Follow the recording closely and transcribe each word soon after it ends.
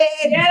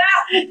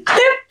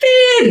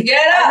Tippin!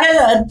 Get up! I'm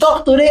gonna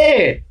talk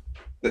today.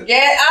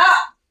 Get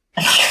up!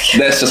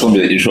 That's just gonna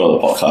be the intro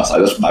of the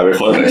podcast. I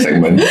recorded that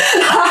segment.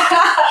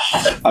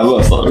 I'm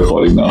gonna start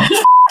recording now.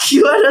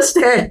 You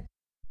understand?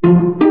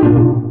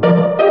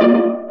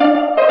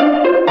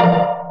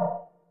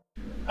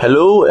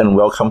 Hello and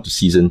welcome to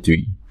Season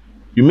 3.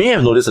 You may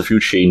have noticed a few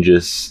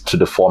changes to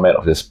the format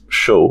of this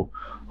show.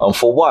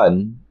 For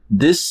one,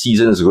 this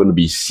season is going to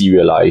be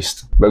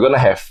serialized. We're going to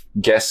have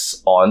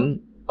guests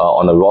on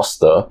a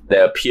roster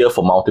that appear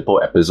for multiple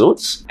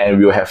episodes, and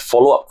we'll have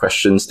follow-up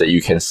questions that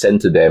you can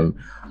send to them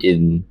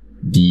in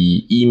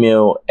the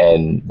email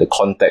and the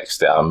context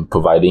that I'm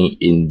providing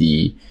in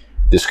the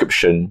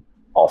description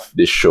of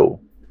this show.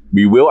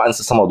 We will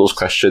answer some of those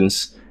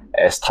questions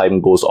as time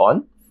goes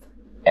on,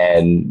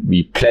 and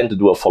we plan to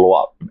do a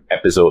follow-up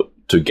episode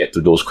to get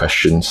to those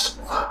questions.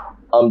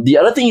 The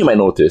other thing you might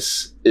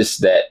notice is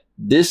that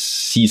this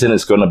season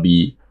is going to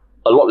be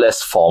a lot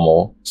less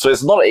formal. So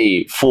it's not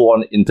a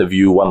full-on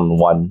interview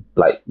one-on-one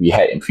like we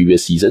had in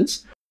previous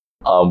seasons.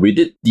 We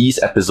did these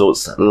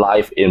episodes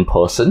live in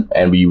person,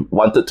 and we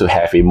wanted to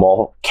have a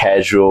more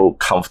casual,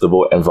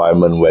 comfortable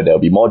environment where there'll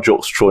be more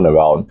jokes thrown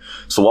around.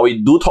 So while we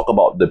do talk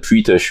about the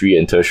pre-tertiary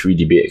and tertiary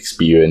debate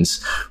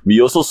experience, we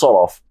also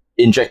sort of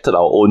injected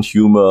our own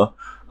humor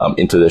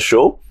into the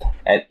show.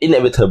 And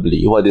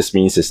inevitably, what this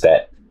means is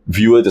that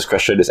viewer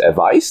discretion is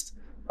advised.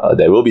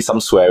 There will be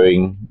some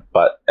swearing,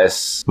 but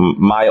as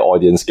my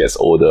audience gets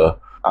older,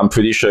 I'm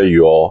pretty sure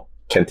you all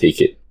can take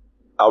it.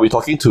 I'll be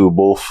talking to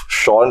both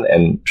Sean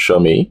and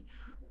Shermay,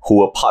 who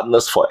were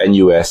partners for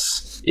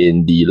NUS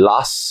in the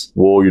last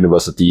World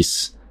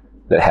Universities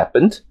that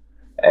happened,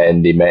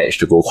 and they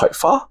managed to go quite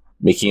far,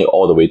 making it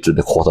all the way to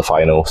the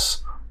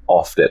quarterfinals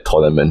of that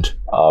tournament.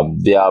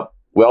 They are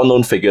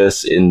well-known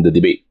figures in the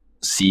debate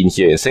scene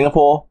here in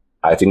Singapore.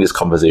 I think this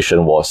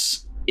conversation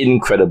was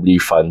incredibly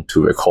fun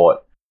to record.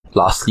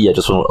 Lastly, I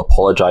just want to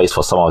apologize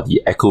for some of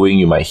the echoing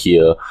you might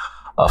hear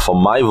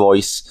from my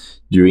voice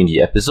during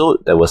the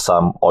episode. There were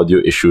some audio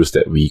issues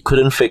that we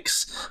couldn't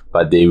fix,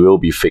 but they will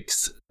be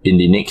fixed in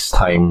the next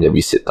time that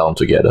we sit down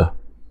together.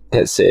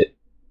 That's it.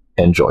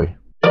 Enjoy.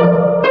 Do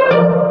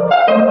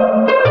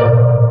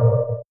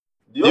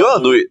you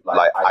want to do it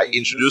like I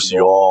introduce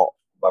you all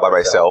by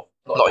myself?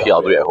 Not here,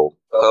 I'll do it at home.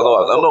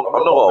 I'm not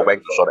going to wank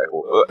to Sean at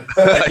home.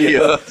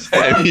 Here,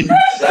 I mean,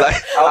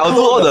 like, I'll do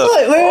all the...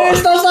 Wait,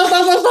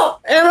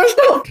 stop. Everyone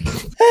stop.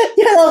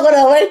 You're not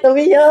gonna wait to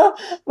me here,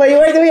 but you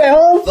wait to me at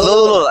home?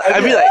 No. I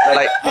mean,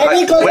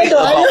 Wait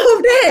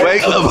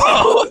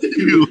about what do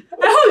you...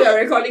 I hope you're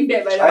recording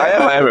that, by the way.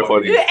 I am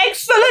recording.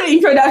 Excellent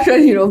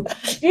introduction, you know.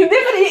 You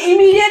definitely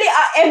immediately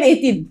are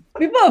M18.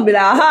 People will be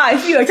like, I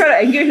see you're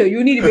trying to engage the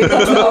uni debaters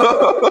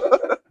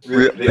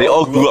now. They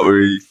all grew up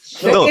already.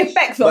 The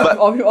apex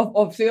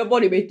of Singapore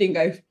debating,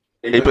 guys.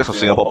 Apex of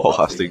Singapore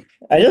podcasting.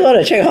 I just want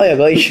to check how you're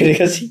going to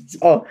because it's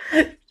all.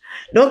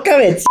 Don't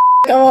come and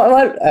come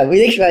on.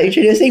 We are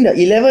introducing the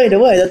 11 in the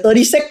world, the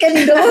 32nd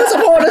in the world,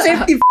 support the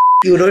same team.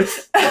 You don't.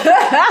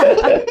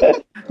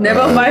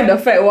 Never mind the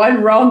fact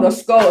one round the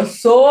score was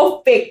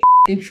so fake.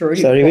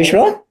 Sorry, which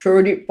round?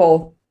 Chorodic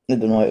Paul. I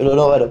don't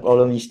know what the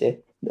problem is there.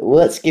 The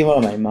words came out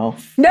of my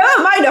mouth.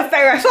 Never mind the fact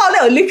I saw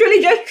that were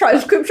literally just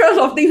transcriptions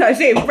of things I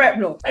say in prep,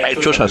 no.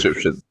 Actual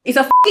transcription. It's a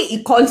f***ing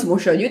econs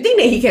motion. You think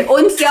that he can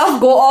own self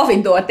go off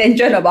into a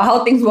tangent about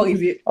how things work,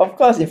 is it? Of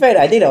course, in fact,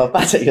 I think there were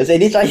parts that you say,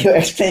 this one you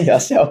explain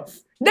yourself.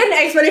 Then the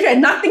explanation had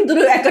nothing to do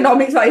with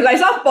economics, right? It's like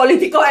some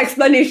political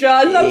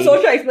explanation, some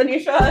social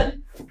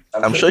explanation.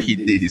 I'm sure he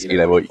did his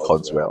A-level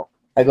econs well.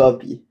 I got a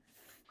B.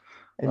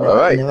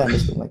 I never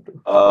understood my two.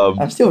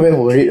 I'm still very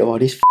worried about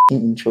this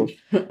f***ing intro.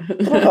 What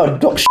kind of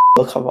dog shit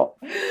will come out?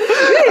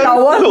 This is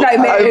our worst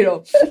nightmare, you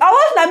know. Our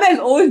worst nightmare has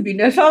always been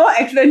that someone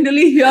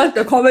accidentally hears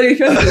the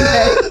conversation we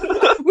had.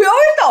 We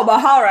always talk about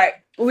how, right,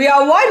 we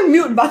are one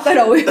mute button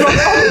away from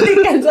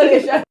complete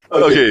cancellation.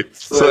 Okay,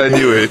 so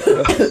anyway,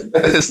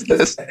 let's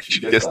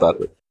get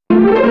started.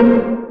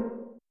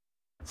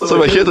 So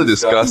we're here to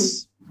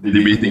discuss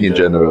debating in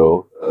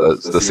general,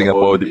 the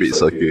Singapore debate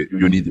circuit,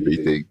 uni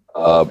debating,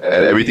 and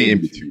everything in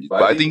between.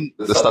 But I think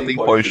the starting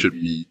point should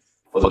be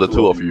for the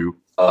two of you.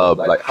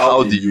 Like,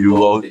 how did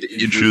you all get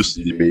introduced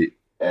to debate,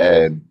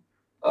 and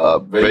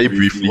very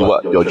briefly,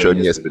 what your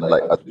journey has been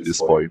like up to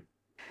this point?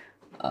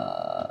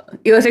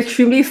 It was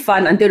extremely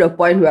fun until the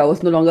point where I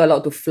was no longer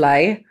allowed to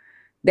fly.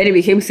 Then it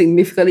became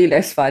significantly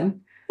less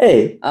fun.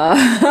 Hey.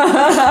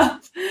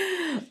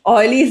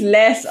 Or at least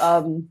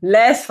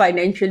less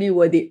financially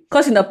worth it.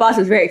 Because in the past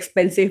it was very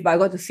expensive, but I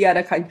got to see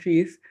other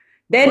countries.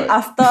 Then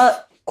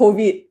after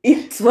COVID,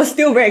 it was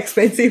still very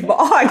expensive, but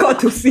all I got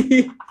to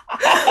see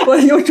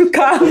was Yio Chu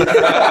Kang.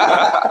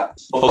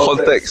 For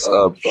context,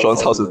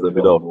 Sean's house is in the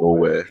middle of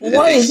nowhere.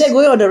 Why is that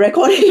going on the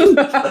recording?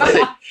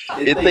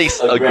 It takes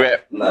a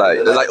Grab.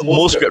 Like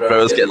most Grab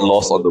drivers get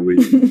lost on the way.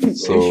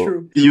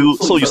 So you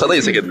started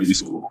in secondary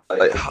school.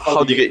 Like,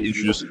 how do you get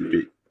introduced to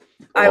debate?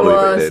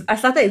 I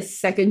started in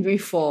secondary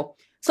 4.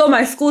 So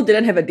my school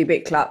didn't have a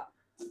debate club.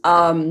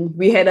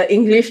 We had an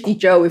English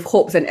teacher with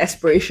hopes and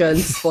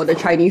aspirations for the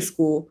Chinese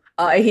school.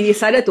 and he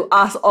decided to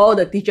ask all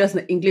the teachers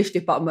in the English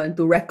department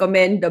to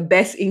recommend the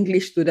best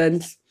English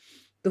students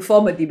to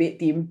form a debate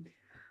team.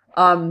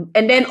 And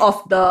then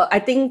of the, I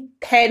think,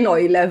 10 or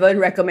 11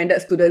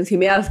 recommended students, he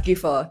made us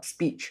give a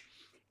speech.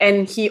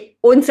 And he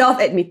own self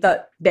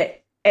admitted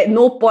that at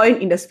no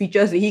point in the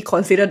speeches did he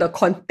consider the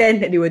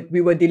content that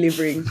we were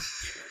delivering.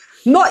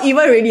 Not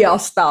even really our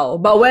style,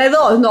 but whether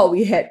or not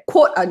we had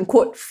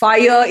quote-unquote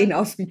fire in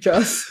our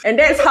speeches. And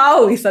that's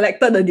how we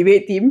selected the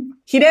debate team.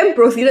 He then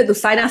proceeded to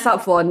sign us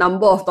up for a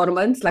number of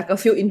tournaments, like a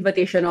few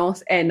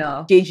invitationals and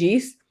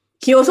JGs.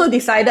 He also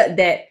decided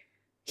that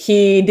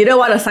he didn't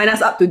want to sign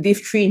us up to Div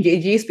 3 in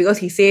JGs because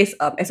he says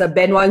as a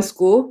Band 1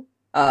 school,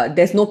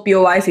 there's no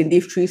POIs in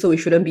Div 3, so we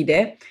shouldn't be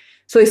there.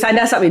 So he signed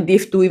us up in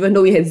Div 2, even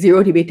though we had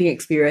zero debating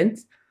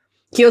experience.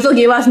 He also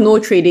gave us no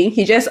training.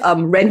 He just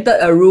rented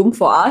a room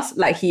for us.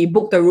 Like, he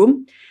booked a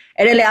room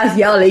and then let us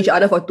yell at each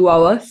other for 2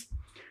 hours.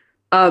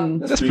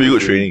 That's pretty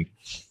good training.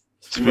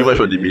 It's pretty much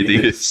what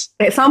debating is.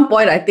 At some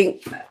point, I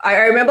think, I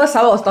remember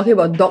someone was talking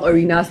about dog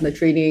arenas in the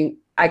training.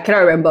 I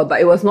cannot remember,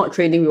 but it was not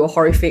training. We were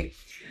horrific.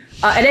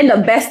 And then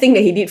the best thing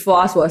that he did for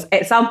us was,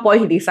 at some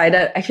point, he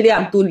decided, actually,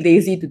 I'm too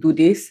lazy to do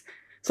this.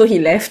 So he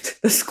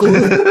left the school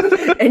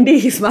and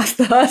did his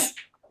masters.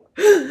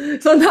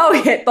 So now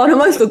we had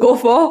tournaments to go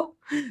for.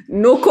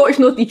 No coach,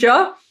 no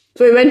teacher.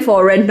 So we went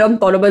for random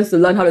tournaments to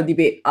learn how to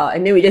debate.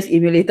 And then we just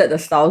emulated the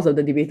styles of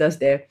the debaters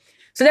there.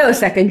 So that was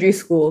secondary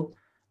school.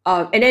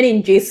 And then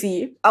in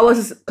JC, I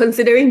was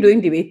considering doing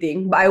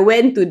debating, but I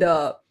went to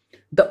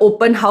the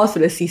open house for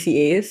the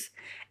CCAs.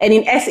 And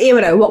in SA,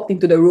 when I walked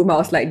into the room, I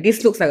was like,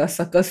 this looks like a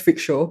circus freak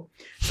show.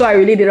 So I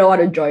really didn't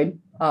want to join.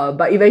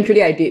 But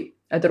eventually I did.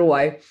 I don't know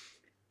why.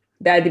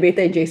 Then I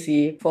debated in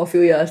JC for a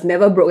few years,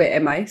 never broke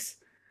at MIs.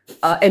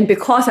 And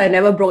because I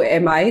never broke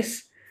at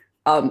MIs,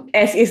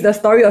 as is the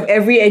story of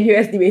every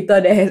NUS debater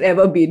that has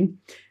ever been,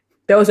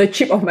 there was a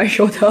chip on my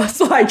shoulder,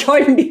 so I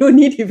joined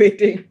uni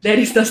debating. That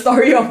is the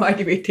story of my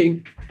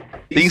debating.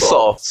 Things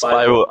sort of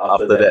spiraled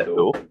after that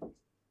though.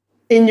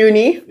 In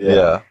uni?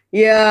 Yeah.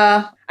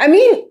 Yeah. I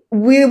mean,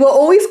 we were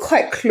always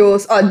quite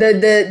close.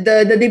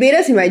 The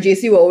debaters in my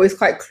JC were always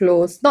quite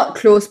close. Not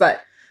close,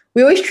 but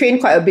we always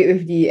trained quite a bit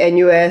with the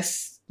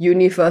NUS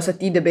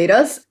university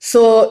debaters.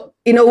 So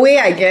in a way,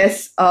 I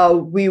guess,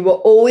 we were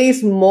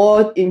always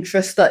more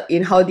interested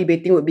in how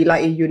debating would be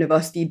like in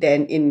university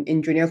than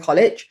in junior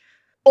college.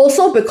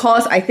 Also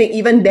because I think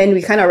even then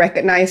we kind of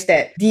recognized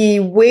that the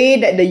way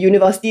that the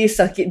university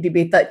circuit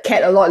debated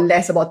cared a lot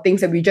less about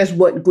things that we just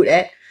weren't good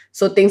at.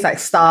 So things like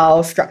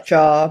style,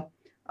 structure,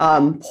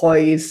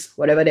 poise,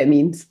 whatever that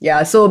means.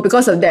 Yeah, so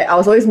because of that, I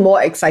was always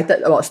more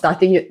excited about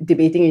starting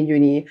debating in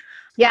uni.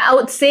 Yeah, I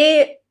would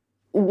say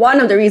one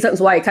of the reasons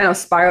why it kind of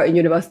spiraled in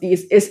university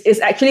is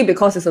actually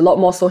because it's a lot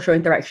more social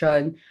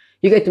interaction.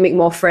 You get to make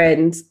more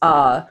friends.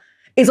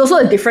 It's also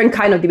a different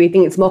kind of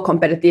debating. It's more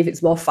competitive.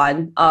 It's more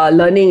fun.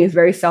 Learning is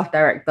very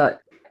self-directed.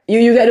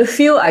 You get to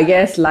feel, I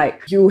guess,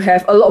 like you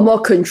have a lot more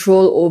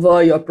control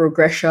over your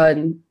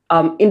progression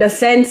in the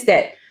sense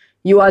that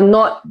you are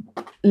not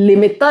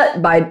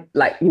limited by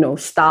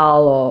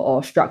style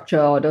or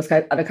structure or those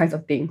other kinds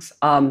of things.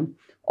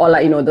 Or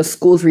the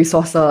school's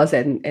resources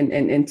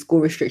and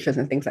school restrictions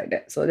and things like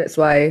that. So that's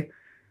why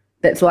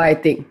I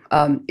think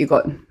I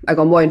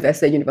got more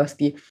invested in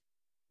university.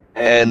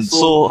 And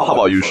so, how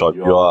about you, Sean?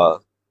 You are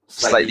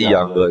slightly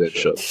younger than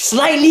Sean.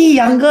 Slightly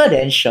younger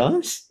than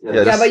Sean?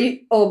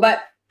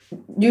 But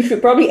you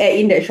should probably add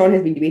in that Sean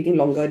has been debating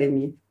longer than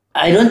me.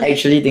 I don't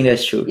actually think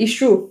that's true. It's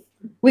true.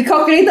 We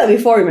calculated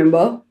before,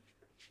 remember?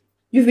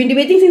 You've been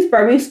debating since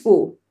primary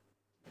school.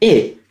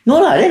 No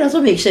lah, that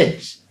doesn't make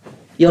sense.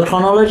 Your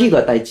chronology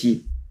got tai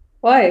chi.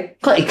 Why?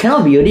 Because it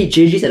cannot be already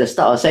JGs at the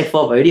start of Sec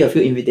 4, but already a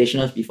few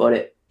invitationals before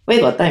that. Where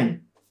you got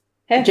time?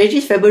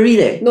 JG's February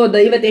there. No, the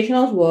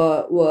invitationals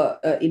were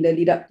in the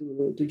lead up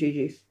to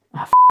JGs.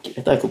 I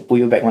thought I could pull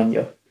you back 1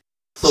 year.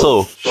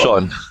 So,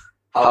 Sean,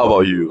 how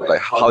about you?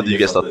 Like, how did you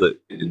get started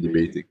in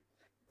debating?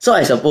 So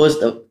I suppose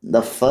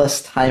the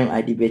first time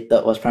I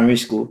debated was primary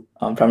school,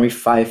 primary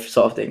 5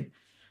 sort of thing.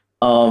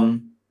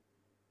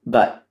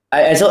 But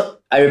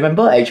I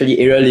remember actually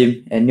Ariel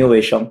Lim and Neo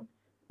Wei Xiong,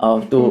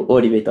 2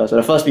 old debaters. So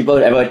the first people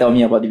to ever tell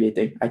me about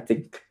debating, I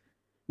think.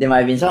 There might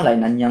have been some like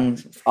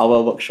Nanyang's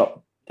hour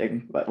workshop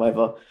thing, but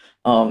whatever.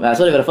 So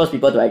they were the first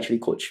people to actually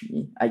coach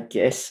me, I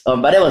guess.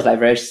 But that was like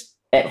very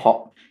ad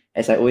hoc,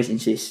 as I always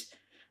insist.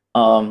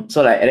 So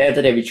like and then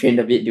after that we trained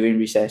a bit during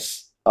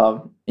recess.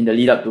 In the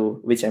lead up to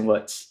Wits and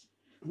Words.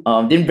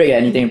 Didn't break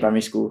anything in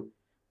primary school.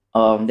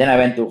 Then I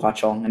went to Hwa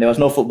Chong and there was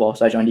no football,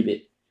 so I joined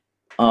debate.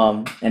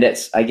 And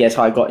that's, I guess,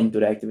 how I got into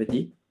the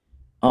activity.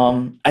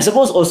 I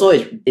suppose also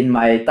in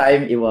my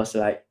time, it was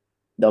like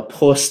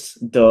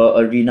the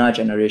arena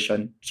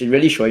generation, which is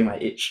really showing my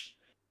age.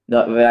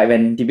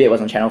 When debate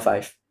was on Channel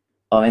 5.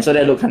 And so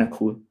that looked kind of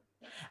cool.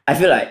 I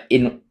feel like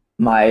in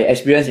my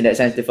experience in that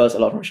sense differs a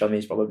lot from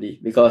Sherman's probably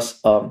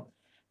because,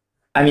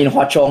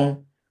 Hwa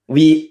Chong,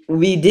 we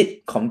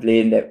did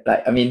complain that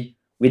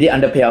we did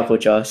underpay our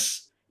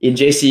coaches. In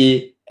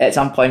JC, at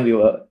some point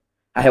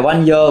I had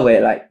 1 year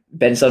where like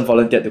Benson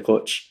volunteered to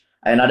coach.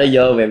 another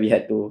year where we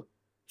had to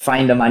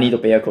find the money to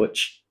pay a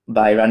coach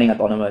by running a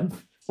tournament.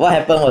 What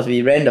happened was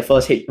we ran the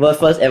first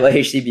ever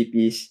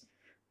HCBPs,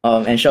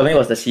 and Shermaine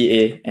was the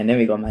CA, and then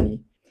we got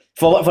money.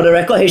 For the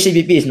record,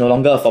 HCBP is no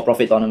longer a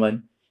for-profit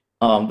tournament.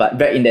 But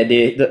back in that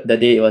day, the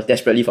day it was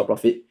desperately for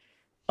profit.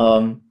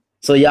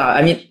 So yeah,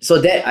 I mean, so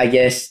that I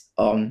guess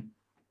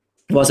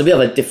was a bit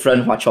of a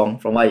different Hwa Chong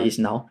from what it is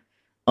now.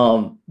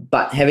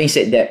 But having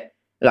said that,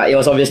 like, it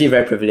was obviously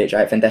very privileged. I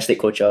had fantastic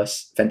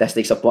coaches,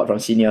 fantastic support from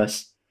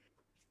seniors.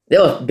 That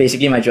was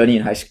basically my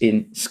journey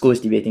in schools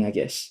debating, I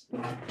guess.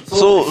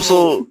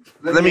 So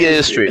let me get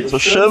this straight. So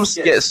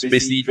Sherms gets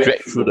basically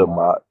dragged through the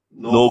mud.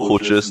 No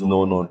coaches,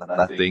 no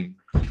nothing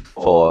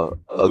for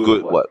a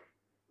good what?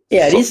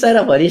 Yeah, I didn't sign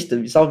up for this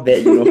to sound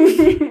bad, you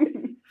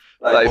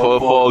know. Like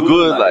for a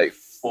good like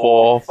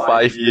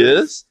 4-5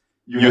 years,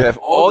 you have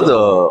all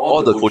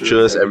the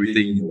coaches,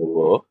 everything in the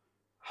world.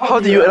 How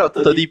do you end up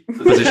 30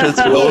 positions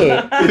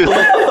below?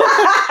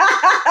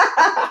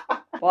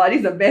 Wow, this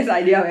is the best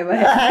idea I've ever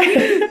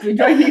had. To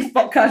join this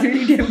podcast,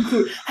 really damn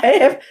good. I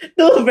have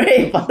two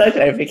very important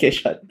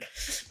clarifications.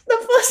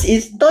 The first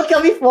is, don't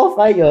tell me 4 or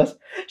 5 years.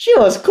 She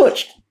was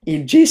coached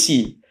in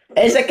JC.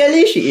 And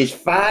secondly, she is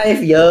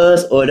 5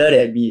 years older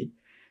than me.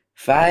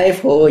 5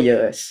 whole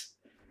years.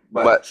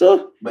 But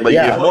yeah, you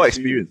have more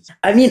experience.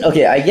 I mean,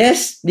 okay, I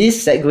guess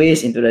this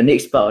segues into the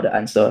next part of the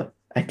answer.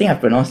 I think I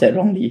pronounced that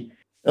wrongly.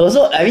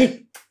 Also, I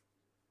mean,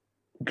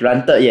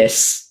 granted,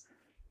 yes.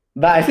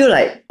 But I feel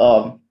like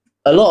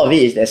a lot of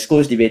it is that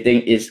schools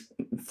debating is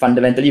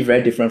fundamentally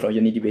very different from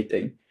uni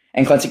debating.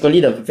 And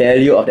consequently, the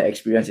value of the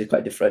experience is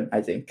quite different,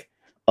 I think.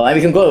 And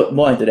we can go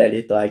more into that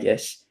later, I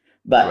guess.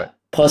 But Right.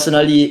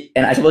 Personally,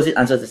 and I suppose it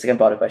answers the second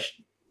part of the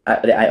question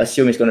that I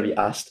assume is going to be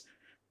asked.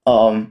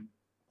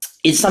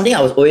 It's something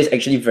I was always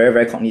actually very,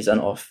 very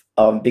cognizant of.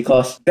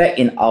 Because back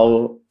in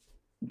our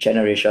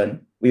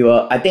generation, we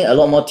were, I think, a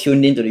lot more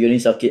tuned into the uni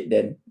circuit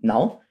than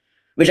now,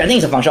 which I think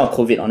is a function of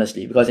COVID,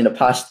 honestly. Because in the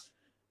past,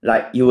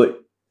 like,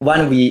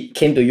 when we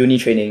came to uni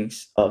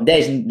trainings, that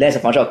is less a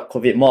function of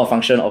COVID, more a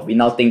function of we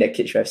now think that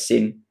kids should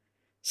have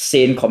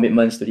sane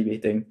commitments to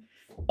debating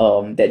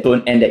that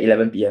don't end at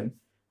 11 p.m.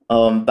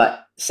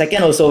 But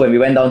second, also, when we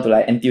went down to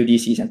like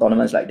NTUDCs and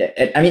tournaments like that,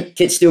 and, I mean,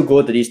 kids still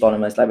go to these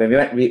tournaments. Like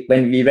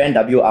when we ran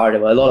WR,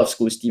 there were a lot of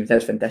schools teams.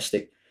 That's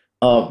fantastic.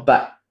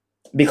 But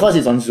because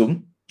it's on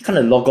Zoom, you kind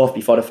of log off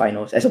before the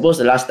finals. As opposed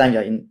to the last time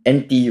you're in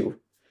NTU,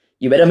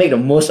 you better make the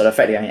most of the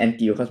fact that you're in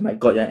NTU, because my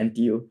God, you're in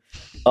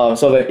NTU.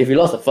 So if we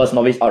lost the first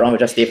novice out round, we'll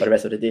just stay for the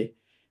rest of the day.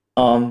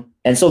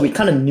 And so we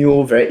kind of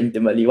knew very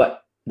intimately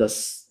what the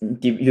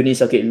uni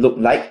circuit looked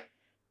like,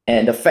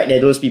 and the fact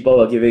that those people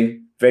were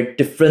giving very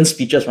different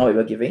speeches from what we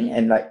were giving,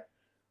 and like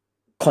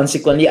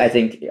consequently, I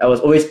think I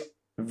was always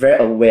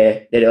very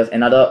aware that there was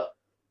another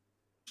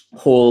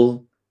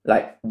whole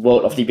like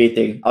world of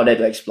debating out there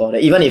to explore.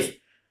 That even if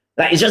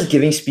like it's just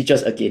giving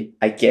speeches again,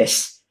 I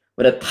guess,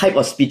 but the type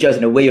of speeches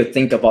and the way you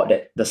think about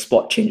that the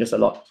sport changes a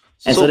lot.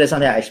 And so that's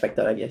something I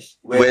expected, I guess.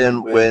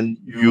 When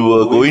you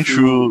were going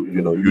through,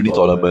 uni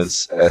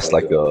tournaments as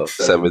like a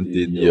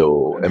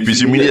 17-year-old, and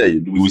presumably that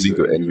you're losing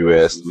to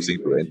NUS, losing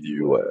to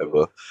NTU,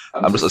 whatever.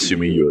 I'm just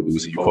assuming you were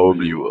losing. You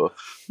probably were.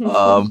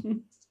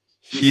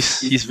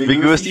 He's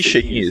vigorously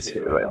shaking his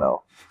head right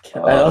now.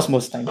 I lost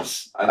most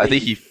times. I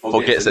think he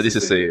forgets that this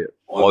is a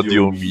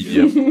audio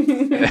medium.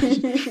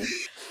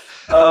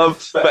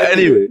 But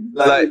anyway,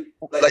 like,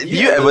 do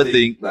you ever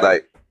think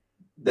like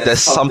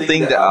there's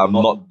something that I'm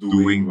not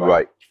doing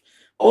right?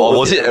 Or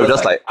was it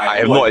just like, I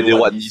have no idea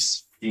what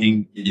these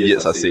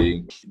idiots are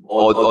saying?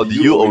 Or do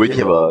you already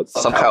have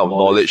some kind of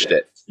knowledge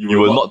that you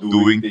were not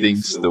doing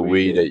things the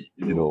way that,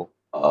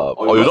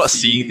 or you're not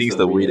seeing things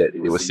the way that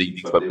they were seeing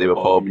things, but they were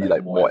probably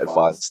like more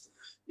advanced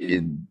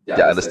in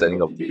their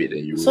understanding of debate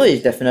than you? So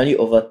it's definitely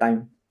over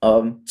time.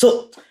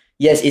 So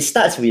yes, it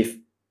starts with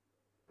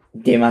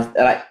they must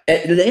like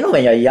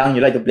when you're young,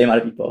 you like to blame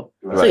other people.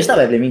 Right. So you start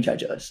by blaming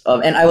judges.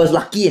 And I was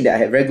lucky in that I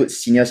had very good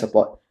senior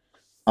support.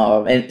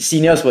 And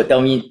seniors would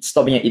tell me,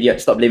 stop being an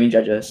idiot, stop blaming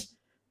judges.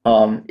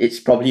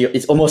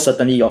 It's almost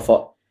certainly your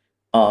fault.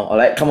 Or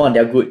like, come on,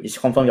 they're good, it's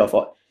confirmed your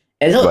fault.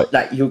 And so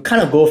like you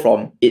kind of go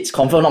from it's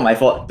confirmed not my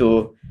fault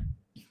to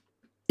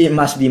it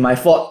must be my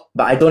fault,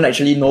 but I don't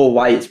actually know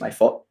why it's my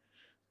fault.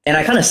 And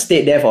I kind of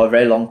stayed there for a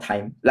very long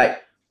time. Like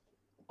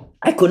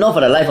I could not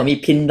for the life of me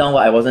pin down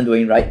what I wasn't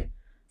doing right.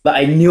 But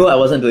I knew I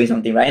wasn't doing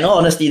something right. In all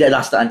honesty, that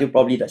lasted until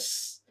probably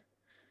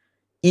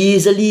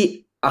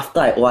easily after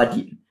I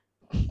ORD'd.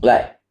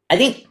 Like, I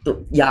think,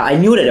 I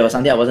knew that there was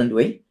something I wasn't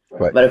doing.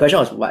 Right. But the question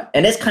was what?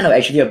 And that's kind of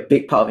actually a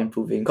big part of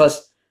improving,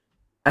 because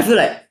I feel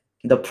like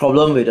the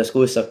problem with the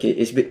school circuit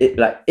is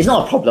it's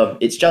not a problem.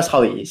 It's just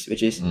how it is,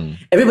 which is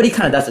everybody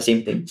kind of does the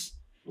same things.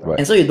 Right.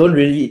 And so you don't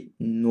really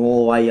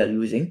know why you're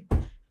losing.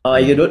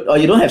 You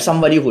don't have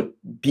somebody who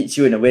beats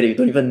you in a way that you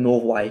don't even know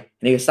why. And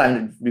then you start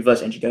to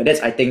reverse engineer. That's,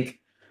 I think,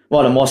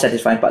 one of the more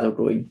satisfying parts of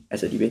growing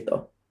as a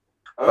debater.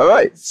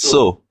 Alright,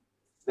 so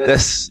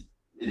that's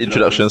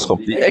introductions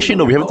complete. Actually,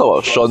 no, we haven't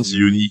talked about Sean's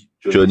uni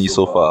journey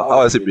so far.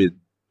 How has it been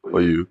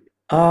for you?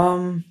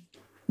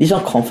 This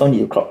one confirmed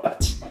need to crop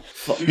parts.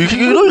 You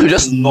could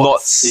just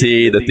not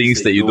say the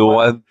things that you don't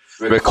want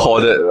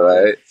recorded,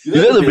 right? You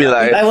have to be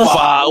like,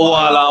 fuck,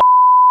 walao,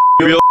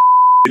 you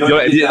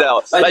edit that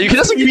out. Like, you can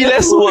just be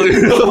less work,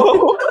 you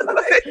know?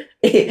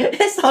 Hey,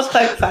 that sounds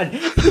quite fun.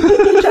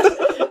 Just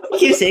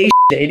keep saying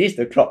that it needs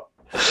to crop.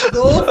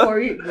 Go for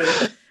it, bro.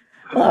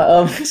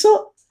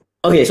 So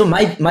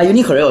my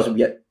uni career was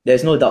weird.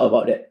 There's no doubt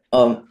about that.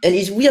 And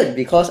it's weird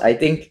because I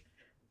think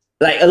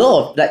like a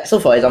lot of so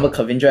for example,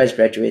 Kavindra has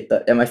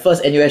graduated and my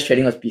first NUS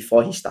training was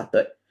before he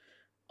started.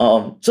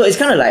 So it's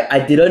kind of like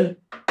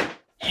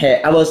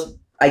I was,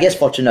 I guess,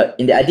 fortunate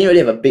in that I didn't really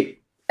have a big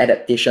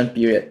adaptation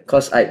period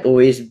because I'd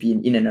always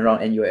been in and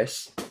around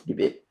NUS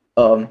debate.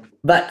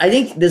 But I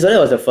think this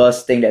was the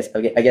first thing that's,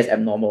 I guess,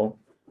 abnormal.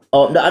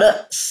 The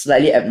other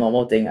slightly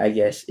abnormal thing, I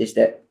guess, is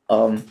that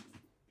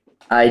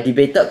I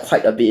debated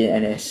quite a bit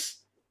in NS.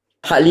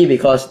 Partly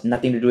because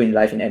nothing to do in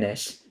life in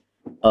NS.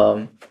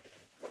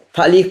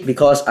 Partly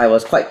because I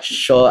was quite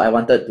sure I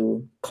wanted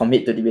to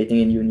commit to debating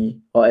in uni,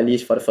 or at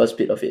least for the first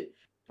bit of it.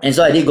 And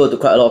so I did go to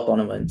quite a lot of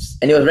tournaments.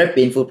 And it was a very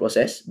painful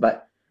process,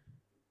 but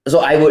so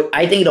I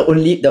think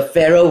the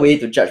fairer way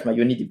to judge my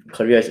uni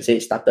career is to say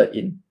it started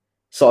in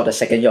sort of the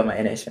second year of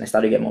my NS when I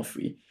started to get more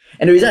free.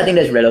 And the reason I think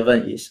that's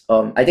relevant is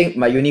I think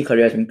my uni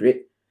career has been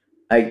great.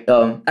 I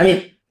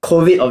mean,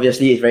 COVID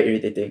obviously is very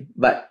irritating,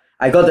 but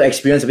I got to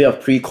experience a bit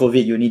of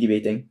pre-COVID uni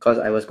debating because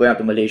I was going up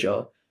to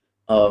Malaysia.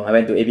 I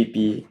went to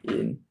ABP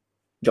in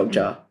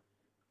Jogja.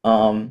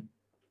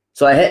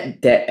 So I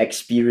had that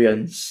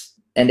experience.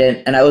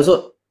 And I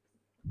also,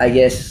 I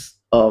guess,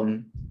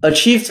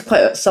 achieved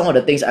quite some of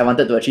the things I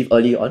wanted to achieve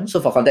early on.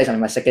 So for context, I'm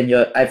in my second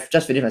year. I've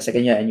just finished my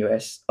second year at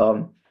NUS.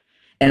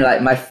 And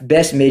like my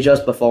best majors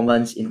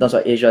performance in terms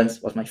of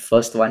Asians was my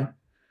first one,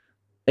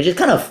 which is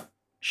kind of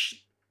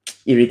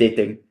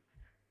irritating.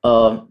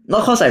 Not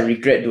because I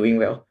regret doing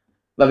well,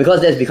 but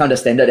because that's become the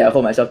standard that I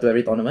hold myself to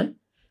every tournament.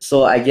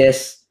 So I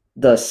guess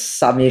the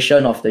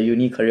summation of the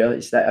uni career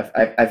is that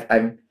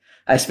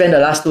I spent the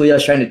last 2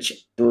 years trying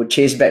to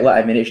chase back what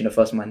I managed in the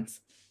first month.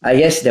 I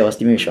guess there was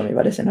Timmy Shami,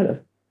 but that's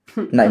another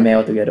nightmare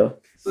altogether.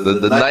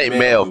 The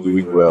nightmare of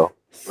doing well.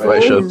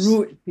 Right, So Shams?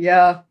 rude.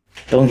 Yeah.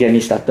 Don't get me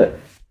started.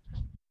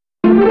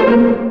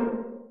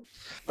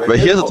 But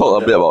here's to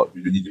talk a bit about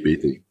uni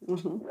debating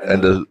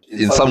and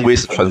in some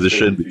ways the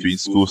transition between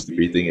schools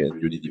debating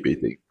and uni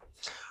debating.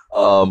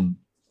 I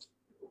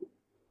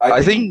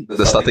think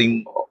the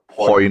starting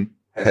point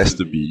has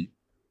to be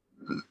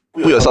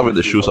put yourself in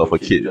the shoes of a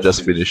kid who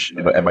just finished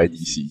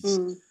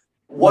MIDCs.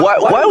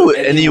 Why would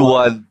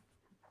anyone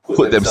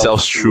put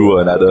themselves through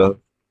another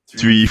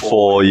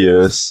 3-4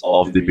 years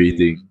of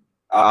debating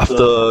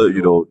after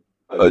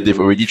they've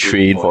already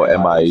trained for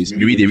MIs?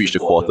 Maybe they reached the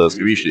quarters,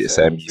 maybe they reached the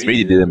semis,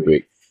 maybe they didn't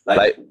break.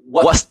 Like,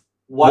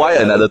 why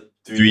another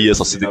 3 years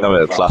of sitting down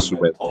in a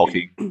classroom and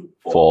talking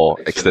for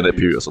extended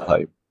periods of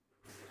time?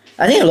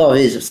 I think a lot of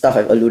it is stuff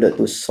I've alluded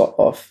to, sort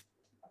of.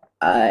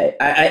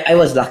 I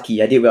was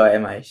lucky. I did well at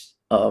MIs.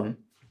 I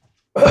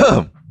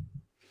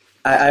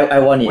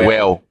won it.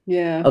 Well.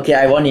 Yeah. Okay,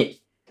 I won it.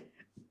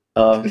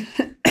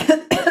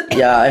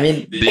 Yeah, I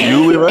mean... Did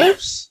you win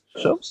MIs,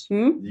 Shams?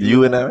 Did you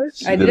win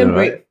MIs? I didn't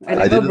break. I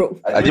never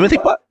broke. I didn't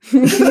take part.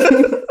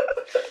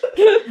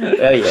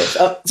 Well, yes.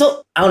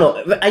 So, I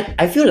don't know.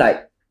 I feel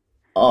like,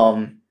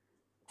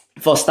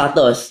 for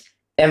starters,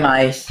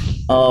 MIs,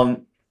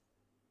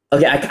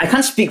 okay, I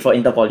can't speak for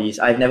Interpolis.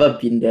 I've never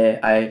been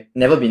there.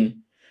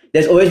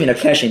 There's always been a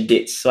clash in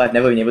dates, so I've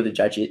never been able to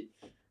judge it.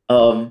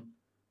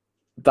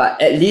 But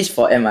at least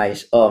for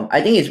MIs,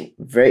 I think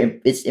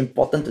it's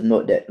important to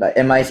note that like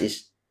MIs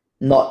is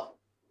not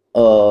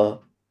a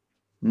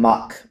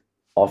mark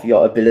of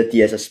your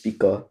ability as a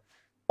speaker.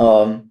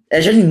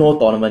 Actually, no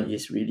tournament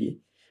is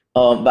really.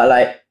 But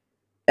like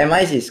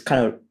MIs is it's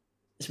a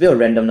bit of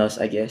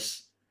randomness, I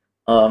guess.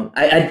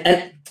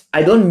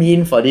 I don't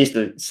mean for this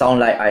to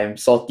sound like I'm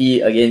salty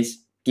against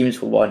teams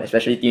who won,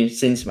 especially teams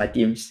since my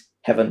teams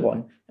haven't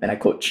won when I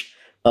coach.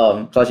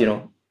 Because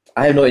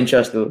I have no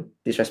interest to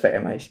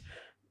disrespect MIs.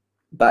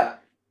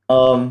 But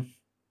I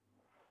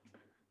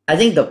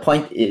think the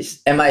point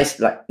is MIs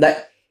like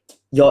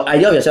your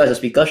idea of yourself as a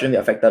speaker shouldn't be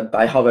affected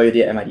by how well you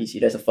did at MIDC.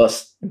 That's the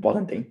first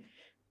important thing.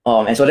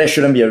 And so that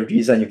shouldn't be a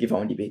reason you keep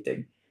on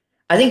debating.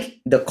 I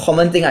think the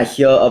common thing I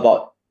hear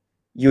about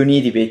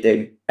uni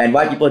debating and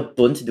why people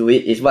don't do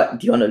it is what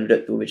Dion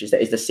alluded to, which is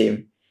that it's the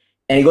same.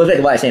 And it goes back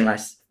to what I said in my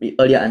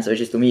earlier answer, which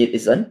is to me it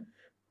isn't.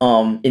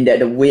 In that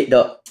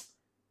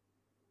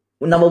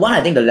number one,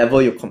 I think the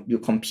level you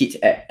compete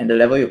at and the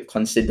level you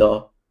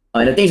consider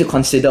and the things you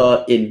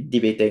consider in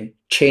debating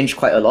change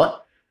quite a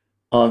lot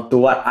to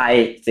what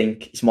I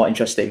think is more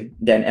interesting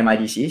than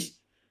MIDCs.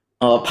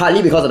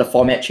 Partly because of the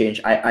format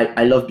change.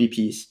 I love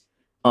BPs.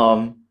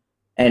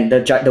 And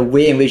the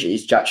way in which it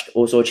is judged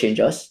also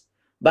changes.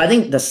 But I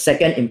think the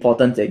second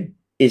important thing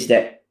is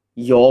that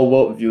your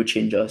worldview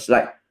changes.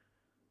 Like,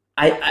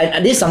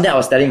 this is something I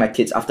was telling my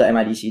kids after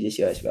MIDC this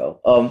year as well.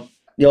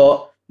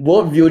 Your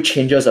worldview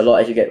changes a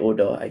lot as you get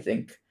older, I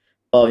think.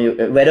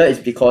 Whether it's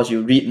because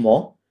you read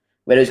more,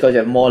 whether it's because you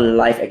have more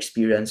life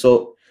experience.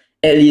 So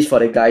at least for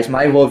the guys,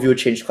 my worldview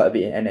changed quite a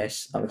bit in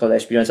NS because of the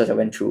experiences I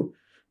went through.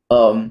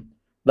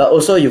 But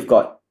also you've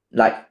got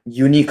like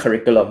uni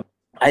curriculum.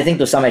 I think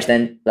to some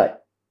extent, like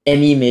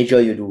any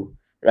major you do,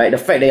 right? The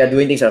fact that you're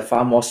doing things at a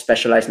far more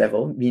specialized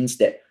level means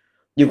that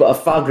you've got a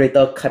far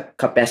greater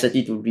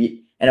capacity to read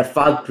and a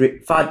far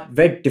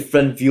very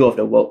different view of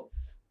the world.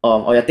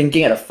 Or you're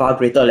thinking at a far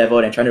greater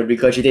level than trying to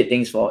regurgitate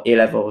things for A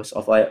levels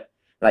or for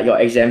like your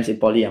exams in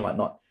poly and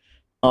whatnot.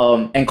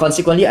 And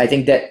consequently, I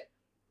think that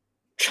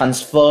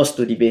transfers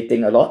to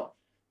debating a lot.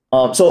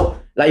 So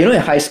like, you know,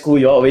 in high school,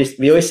 we always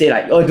say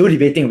like, oh, do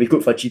debating will be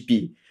good for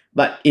GP.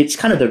 But it's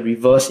kind of the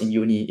reverse in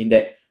uni, in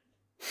that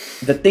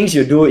the things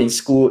you do in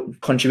school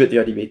contribute to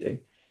your debating.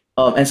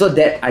 And so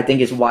that, I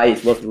think, is why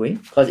it's worth doing,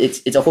 because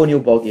it's a whole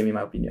new ballgame in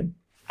my opinion.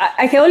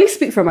 I can only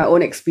speak from my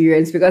own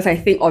experience, because I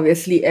think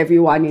obviously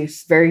everyone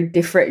is very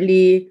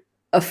differently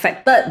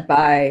affected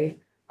by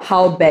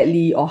how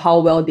badly or how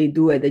well they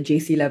do at the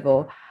JC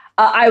level.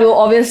 I will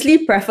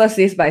obviously preface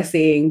this by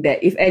saying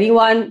that if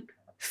anyone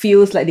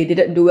feels like they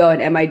didn't do well in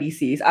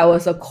MIDCs, I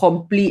was a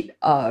complete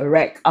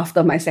wreck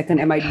after my second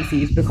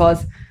MIDCs,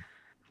 because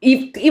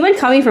even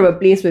coming from a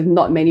place with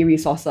not many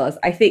resources,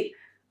 I think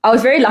I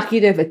was very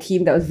lucky to have a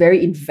team that was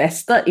very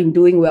invested in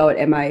doing well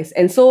at MIs.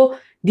 And so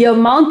the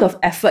amount of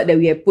effort that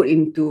we had put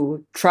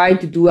into trying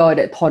to do well at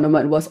that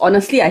tournament was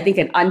honestly, I think,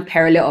 an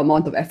unparalleled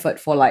amount of effort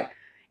for like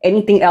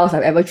anything else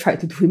I've ever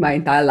tried to do in my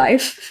entire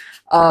life.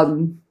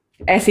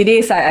 As it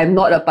is, I'm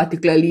not a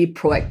particularly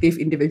proactive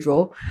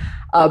individual,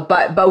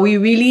 but we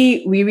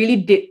really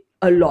did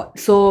a lot.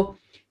 So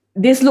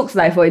this looks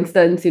like, for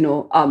instance,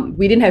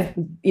 we didn't have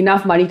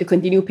enough money to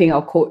continue paying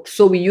our coach.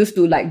 So we used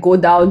to like go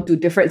down to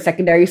different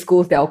secondary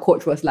schools that our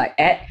coach was like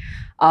at,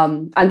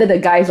 under the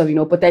guise of,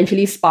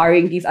 potentially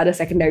sparring these other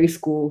secondary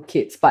school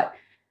kids.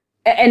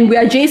 And we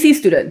are JC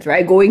students,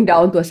 right? Going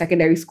down to a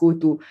secondary school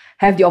to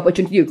have the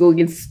opportunity to go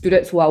against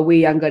students who are way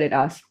younger than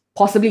us,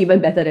 possibly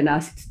even better than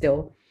us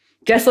still,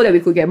 just so that we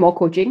could get more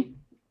coaching.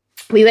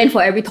 We went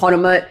for every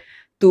tournament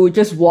to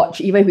just watch,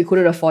 even if we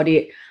couldn't afford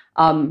it.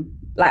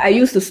 Like I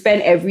used to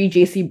spend every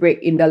JC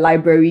break in the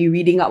library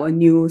reading up on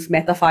news,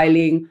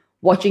 meta-filing,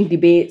 watching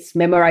debates,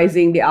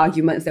 memorizing the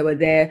arguments that were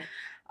there,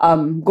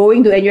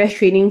 going to NUS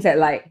trainings at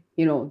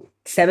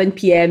 7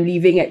 p.m,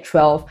 leaving at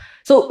 12.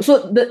 So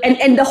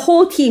the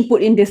whole team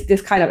put in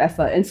this kind of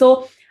effort. And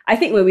so I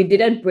think when we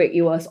didn't break,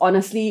 it was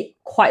honestly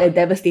quite a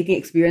devastating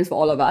experience for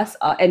all of us.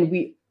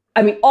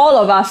 All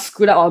of us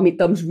screwed up our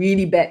midterms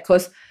really bad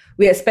because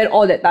we had spent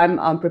all that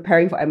time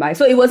preparing for MI.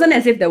 So it wasn't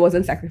as if there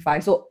wasn't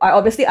sacrifice. So I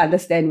obviously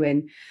understand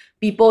when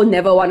people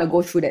never want to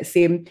go through that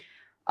same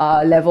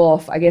level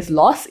of,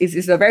 loss.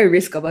 It's a very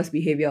risk-averse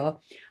behavior.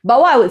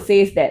 But what I would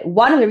say is that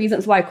one of the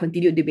reasons why I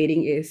continued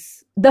debating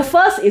is, the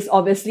first is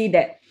obviously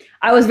that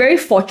I was very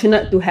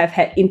fortunate to have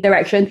had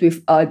interactions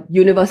with a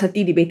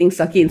university debating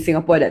circuit in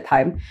Singapore at that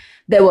time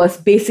that was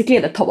basically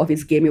at the top of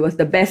its game. It was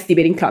the best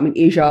debating club in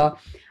Asia.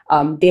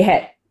 They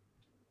had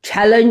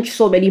challenged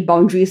so many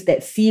boundaries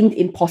that seemed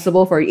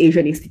impossible for an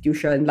Asian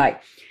institution, like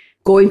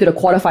going to the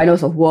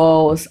quarterfinals of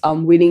Worlds,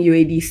 winning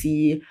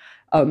UADC,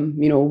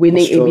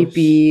 winning Ostros.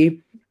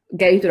 ABP,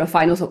 getting to the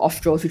finals of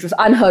Ostros, which was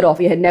unheard of.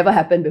 It had never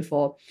happened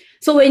before.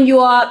 So when you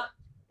are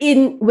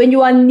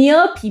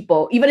near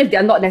people, even if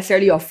they're not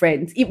necessarily your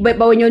friends, but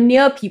when you're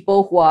near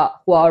people who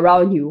are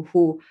around you,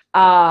 who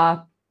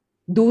are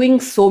doing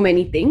so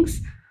many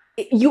things,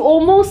 you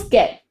almost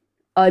get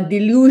a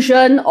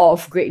delusion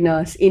of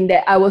greatness, in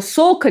that I was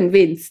so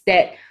convinced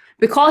that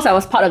because I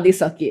was part of this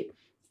circuit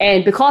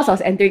and because I was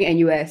entering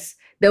NUS,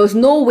 there was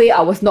no way I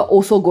was not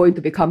also going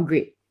to become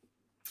great.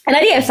 And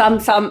I did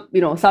have some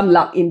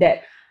luck in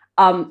that.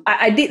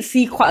 I did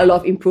see quite a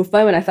lot of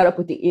improvement when I started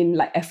putting in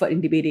effort in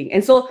debating.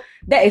 And so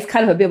that is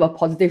kind of a bit of a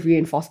positive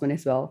reinforcement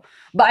as well.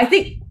 But I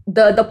think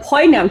the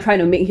point that I'm trying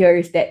to make here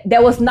is that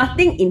there was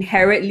nothing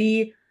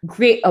inherently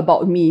great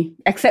about me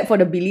except for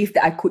the belief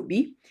that I could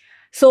be.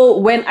 So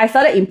when I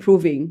started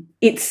improving,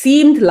 it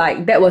seemed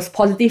like that was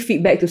positive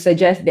feedback to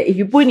suggest that if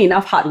you put in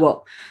enough hard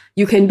work,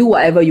 you can do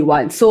whatever you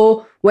want.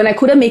 So when I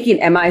couldn't make it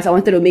in MIs, I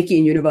wanted to make it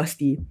in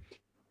university.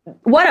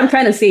 What I'm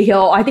trying to say here,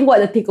 I think what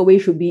the takeaway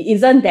should be,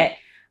 isn't that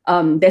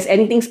there's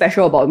anything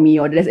special about me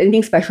or there's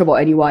anything special about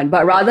anyone,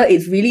 but rather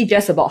it's really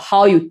just about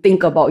how you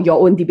think about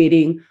your own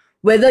debating,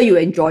 whether you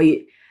enjoy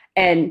it.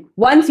 And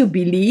once you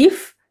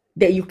believe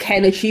that you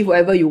can achieve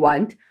whatever you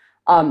want,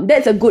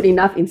 that's a good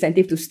enough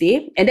incentive to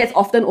stay. And that's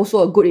often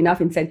also a good enough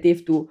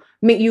incentive to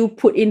make you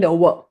put in the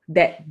work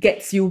that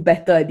gets you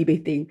better at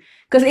debating.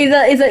 Because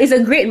it's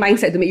a great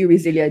mindset to make you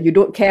resilient. You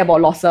don't care about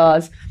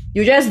losses.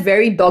 You just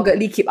very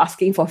doggedly keep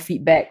asking for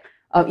feedback,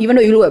 even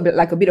though you look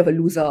like a bit of a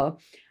loser.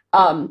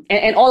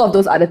 And all of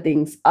those other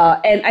things.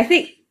 And I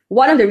think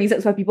one of the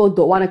reasons why people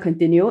don't want to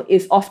continue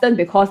is often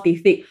because they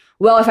think,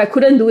 well, if I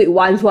couldn't do it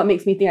once, what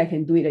makes me think I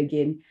can do it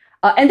again?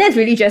 And that's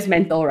really just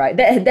mental, right?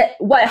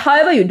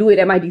 However you do it,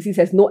 MIDCs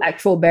has no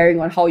actual bearing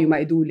on how you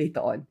might do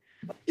later on.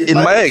 In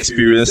my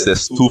experience,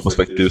 there's two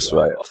perspectives,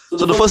 right?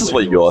 So the first is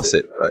what you all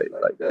said, right?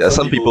 Like there are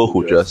some people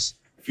who just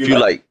feel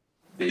like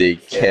they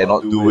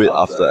cannot do it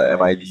after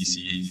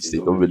MIDCs. They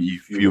don't really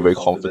feel very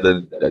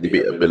confident in their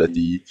debate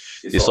ability.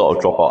 They sort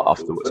of drop out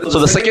afterwards. So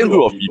the second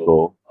group of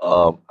people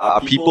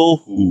are people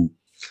who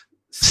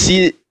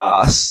see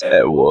us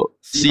at work,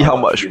 see how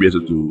much we have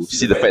to do,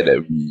 see the fact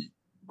that we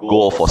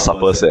go for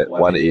suppers at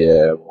 1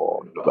 a.m.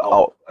 or we're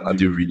out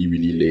until really,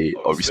 really late,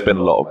 or we spend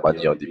a lot of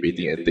money on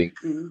debating and think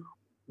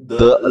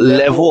the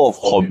level of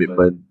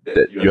commitment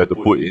that you have to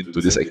put into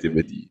this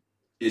activity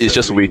is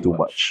just way too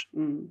much.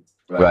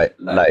 Right?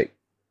 Like,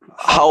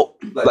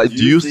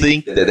 do you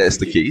think that that's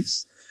the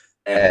case?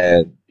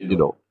 And,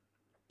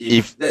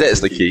 if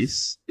that's the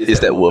case, is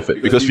that worth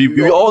it? Because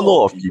we all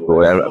know of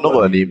people, and I'm not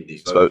going to name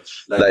names, but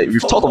like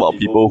we've talked about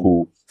people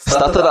who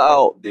started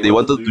out, they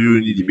wanted to do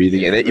uni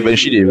debating, and then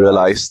eventually they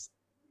realized,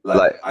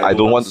 like, I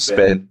don't want to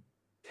spend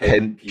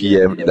 10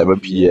 p.m.,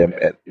 11 p.m.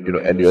 at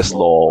NUS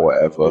Law or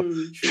whatever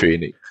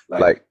training.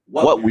 Like,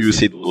 what would you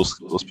say to those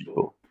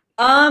people?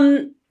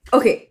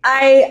 Okay,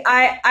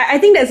 I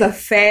think that's a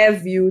fair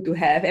view to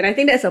have, and I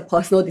think that's a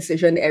personal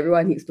decision that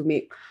everyone needs to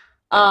make.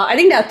 I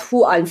think there are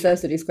two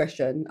answers to this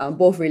question,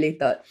 both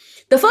related.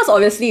 The first,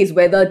 obviously, is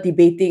whether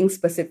debating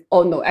specific...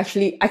 Oh, no,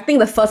 actually, I think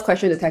the first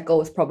question to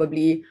tackle is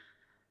probably,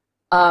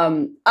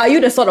 are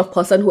you the sort of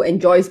person who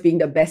enjoys being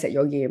the best at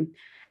your game?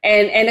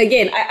 And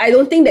again, I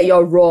don't think that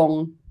you're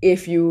wrong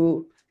if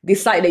you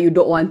decide that you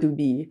don't want to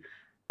be.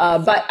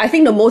 But I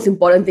think the most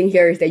important thing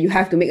here is that you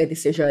have to make a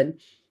decision.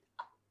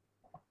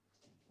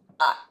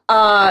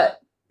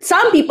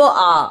 Some people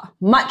are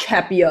much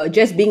happier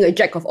just being a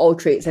jack of all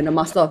trades and a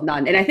master of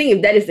none. And I think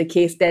if that is the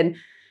case, then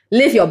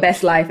live your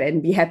best life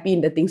and be happy in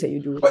the things that you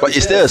do. But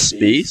is there a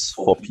space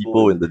for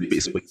people in the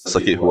debate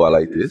circuit who are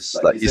like this?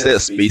 Like, is there a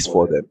space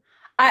for them?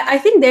 I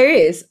think there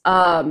is.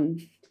 There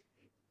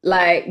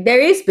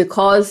is,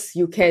 because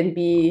you can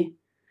be...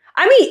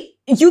 I mean,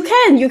 you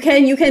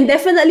can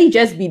definitely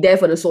just be there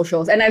for the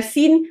socials. And I've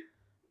seen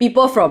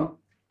people from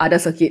other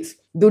circuits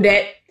do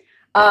that.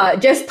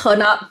 Just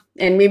turn up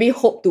and maybe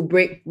hope to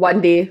break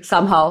one day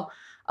somehow,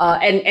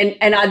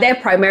 and are there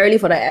primarily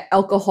for the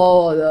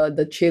alcohol or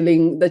the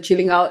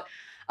chilling out,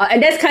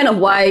 and that's kind of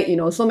why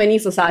so many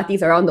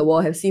societies around the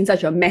world have seen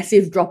such a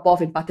massive drop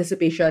off in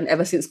participation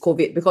ever since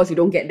COVID, because you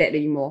don't get that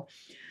anymore.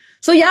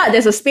 So yeah,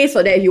 there's a space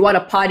for that if you want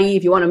to party,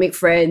 if you want to make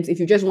friends, if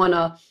you just want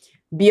to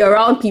be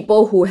around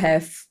people who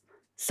have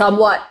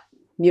somewhat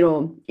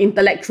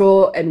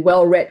intellectual and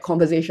well-read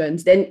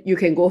conversations, then you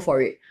can go for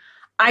it.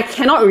 I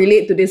cannot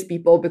relate to these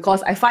people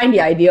because I find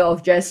the idea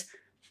of just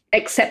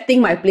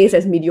accepting my place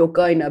as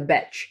mediocre in a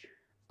batch.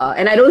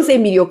 And I don't say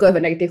mediocre with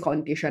a negative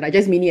connotation. I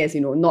just mean it as,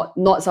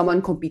 not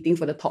someone competing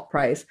for the top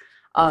prize.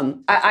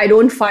 I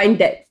don't find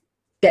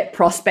that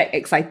prospect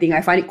exciting.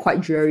 I find it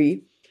quite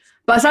dreary.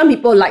 But some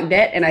people like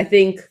that. And I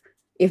think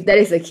if that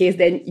is the case,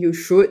 then you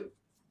should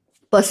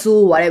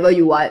pursue whatever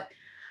you want.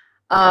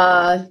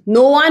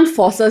 No one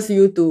forces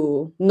you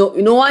to,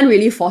 no one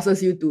really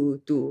forces you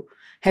to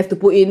have to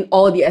put in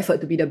all the effort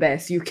to be the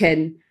best. You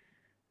can,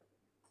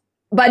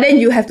 but then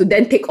you have to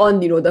then take on,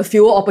 the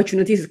fewer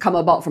opportunities that come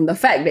about from the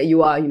fact that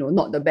you are,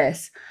 not the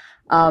best.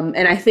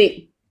 And I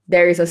think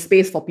there is a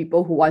space for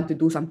people who want to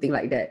do something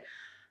like that.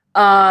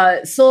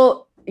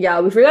 So yeah,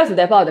 with regards to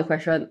that part of the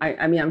question,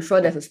 I mean, I'm sure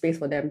there's a space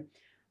for them.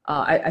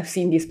 I've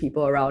seen these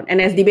people around.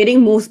 And as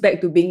debating moves back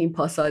to being in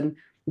person,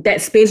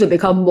 that space will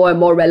become more and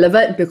more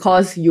relevant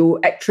because you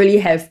actually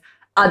have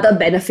other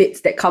benefits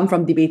that come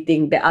from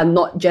debating that are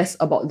not just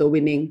about the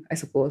winning, I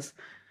suppose.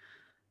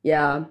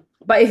 Yeah.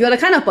 But if you're the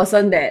kind of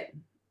person that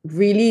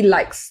really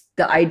likes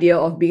the idea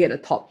of being at the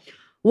top,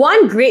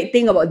 one great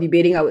thing about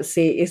debating, I would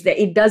say, is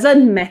that it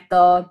doesn't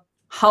matter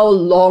how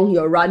long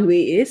your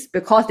runway is,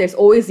 because there's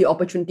always the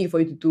opportunity for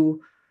you to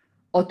do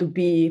or to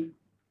be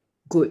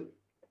good.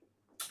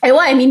 And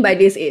what I mean by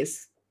this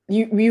is,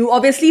 you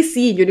obviously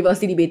see in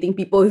university debating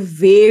people with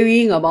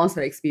varying amounts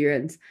of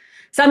experience.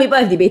 Some people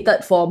have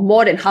debated for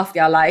more than half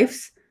their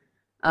lives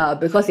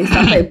because they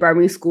started in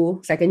primary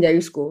school, secondary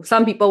school.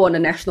 Some people were on the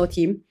national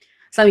team.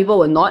 Some people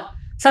were not.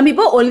 Some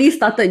people only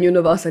started in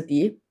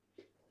university,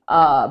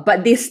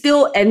 but they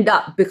still end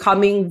up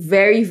becoming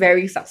very,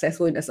 very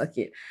successful in the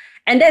circuit.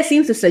 And that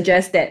seems to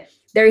suggest that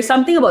there is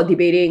something about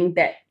debating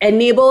that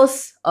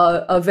enables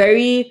a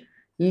very,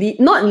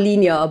 not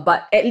linear,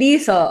 but at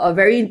least a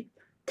very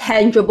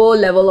tangible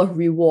level of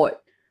reward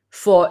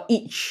for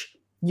each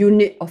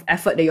unit of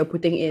effort that you're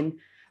putting in,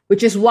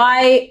 which is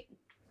why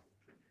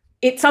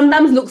it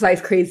sometimes looks like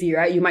it's crazy,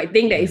 right? You might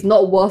think that it's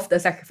not worth the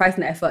sacrifice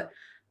and the effort.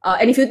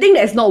 And if you think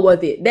that it's not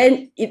worth it,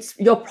 then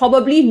you're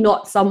probably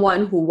not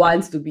someone who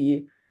wants to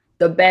be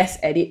the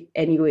best at it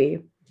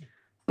anyway.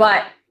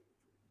 But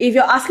if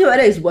you're asking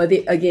whether it's worth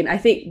it, again, I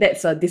think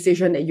that's a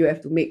decision that you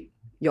have to make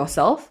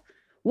yourself.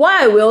 What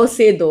I will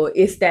say though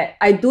is that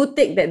I do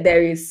think that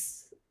there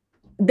is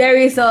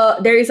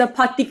a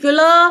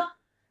particular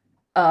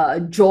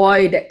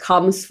joy that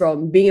comes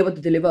from being able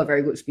to deliver a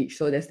very good speech.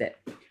 So there's that.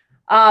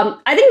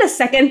 I think the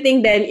second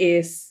thing then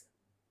is,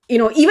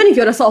 even if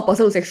you're the sort of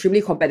person who's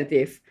extremely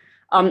competitive,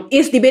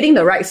 is debating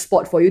the right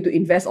spot for you to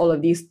invest all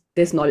of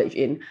this knowledge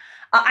in?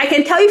 I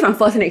can tell you from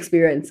first-hand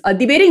experience,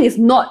 debating is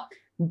not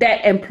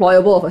that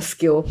employable of a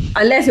skill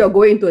unless you're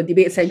going to a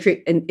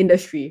debate-centric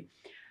industry.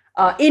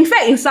 In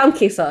fact, in some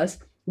cases,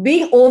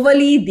 being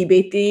overly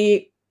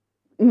debating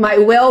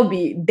might well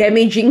be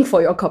damaging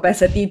for your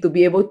capacity to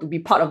be able to be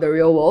part of the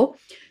real world,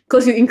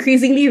 because you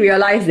increasingly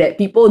realize that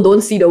people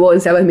don't see the world in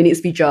 7-minute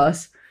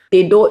speeches.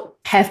 They don't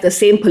have the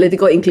same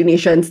political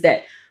inclinations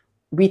that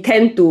we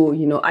tend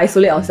to,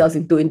 isolate ourselves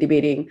into in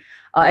debating.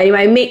 And it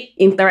might make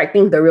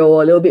interacting with the real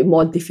world a little bit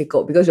more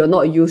difficult because you're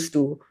not used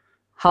to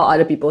how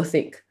other people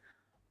think.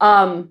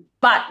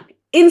 But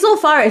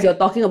insofar as you're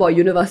talking about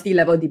university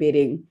level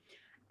debating,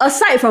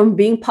 aside from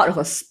being part of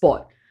a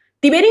sport,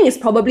 debating is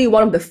probably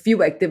one of the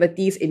few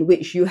activities in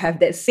which you have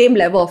that same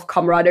level of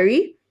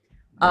camaraderie,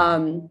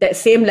 that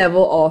same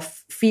level of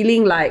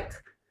feeling like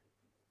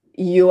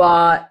you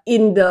are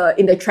in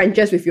the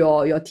trenches with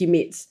your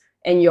teammates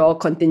and your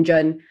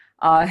contingent,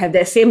 have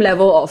that same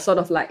level of sort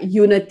of like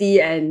unity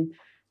and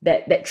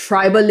that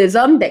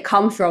tribalism that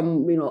comes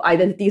from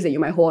identities that you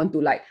might hold on to,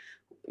 like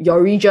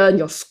your region,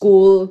 your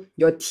school,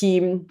 your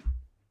team,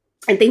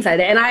 and things like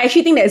that. And I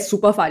actually think that it's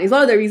super fun. It's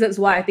one of the reasons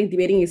why I think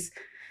debating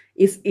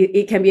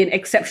it can be an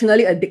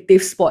exceptionally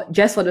addictive sport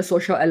just for the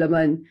social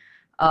element.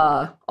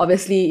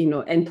 Obviously,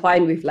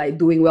 entwined with like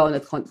doing well in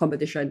the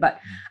competition. But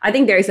I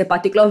think there is a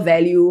particular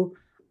value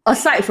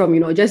aside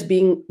from, just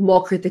being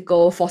more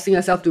critical, forcing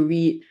yourself to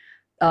read,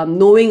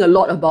 knowing a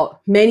lot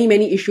about many,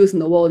 many issues in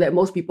the world that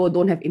most people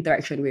don't have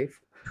interaction with.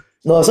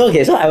 No, so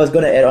I was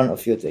going to add on a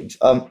few things.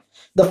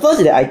 The first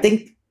is that I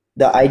think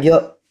the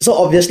idea, so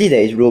obviously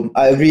there is room,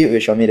 I agree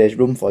with Xiaomei, there's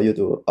room for you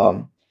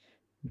to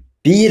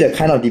be the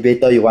kind of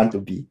debater you want to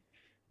be,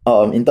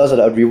 in terms of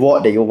the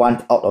reward that you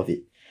want out of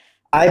it.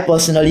 I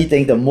personally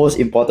think the most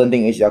important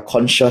thing is you're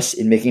conscious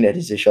in making that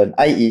decision,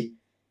 i.e.,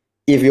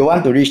 if you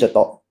want to reach the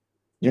top,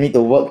 you need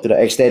to work to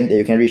the extent that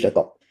you can reach the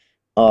top.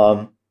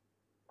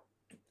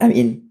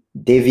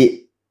 David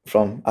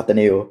from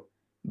Ateneo,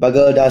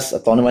 Bugger does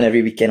a tournament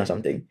every weekend or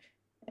something.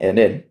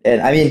 And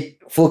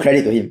full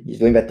credit to him. He's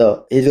doing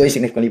better. He's doing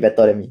significantly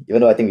better than me,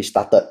 even though I think we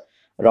started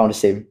around the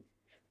same.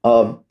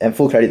 And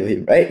full credit to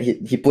him, right?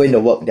 He put in the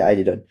work that I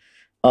didn't.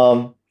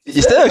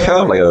 Is there a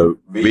kind of like a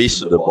race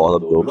to the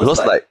bottom though? Because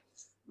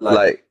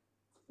like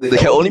there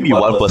can only be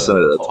one person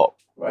at the top,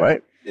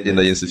 right? In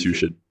the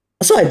institution.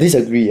 So I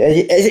disagree.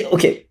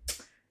 Okay.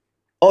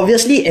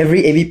 Obviously,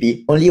 every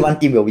ABP, only one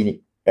team will win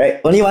it, right?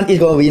 Only one team is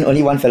going to win,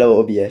 only one fellow will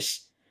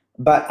OBS.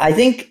 But I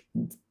think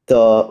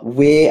the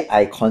way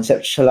I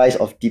conceptualize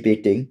of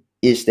debating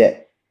is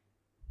that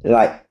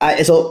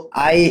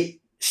I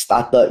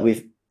started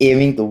with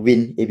aiming to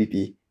win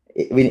ABP,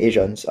 win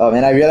Asians.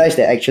 And I realized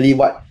that actually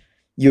what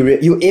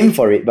you aim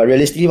for it, but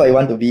realistically what you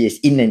want to be is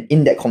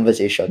in that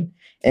conversation.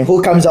 And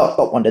who comes out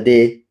top on the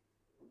day,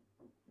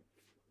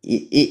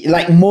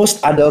 like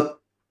most other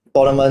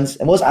tournaments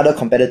and most other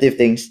competitive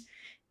things,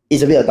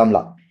 is a bit of dumb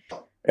luck,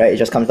 right? It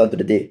just comes down to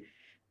the day.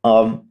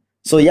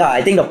 So yeah,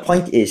 I think the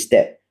point is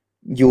that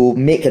you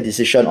make a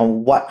decision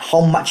on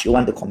how much you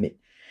want to commit.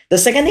 The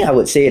second thing I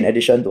would say in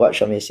addition to what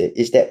Xiaomei said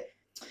is that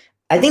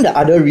I think the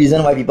other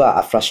reason why people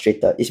are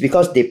frustrated is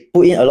because they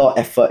put in a lot of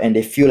effort and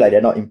they feel like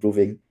they're not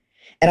improving.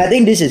 And I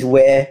think this is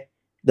where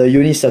the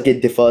uni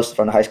circuit differs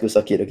from the high school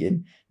circuit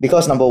again.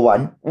 Because number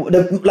one,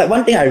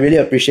 one thing I really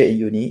appreciate in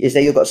uni is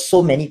that you've got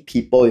so many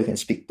people you can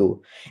speak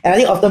to. And I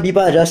think often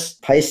people are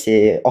just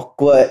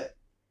awkward,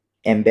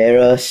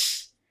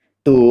 embarrassed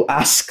to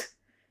ask.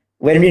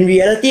 When in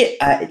reality,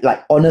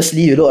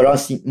 honestly, you look around,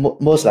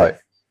 most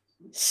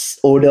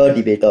older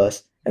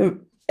debaters,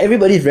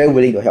 everybody's very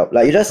willing to help.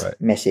 Like you just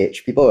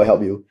message, people will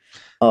help you.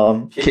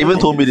 Kevin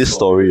told me this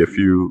story a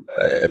few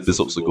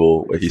episodes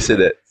ago where he said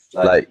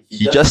that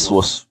he just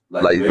was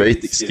very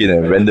thick-skinned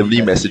and randomly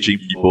messaging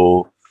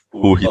people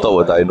who he thought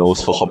were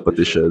dinos for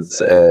competitions,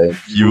 and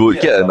you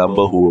would get a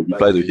number who would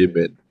reply to him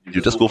and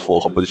you just go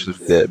for competitions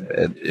with them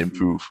and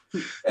improve.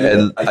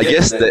 And I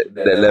guess that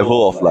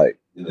level of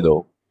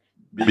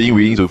being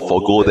willing to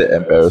forgo that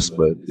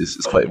embarrassment is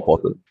quite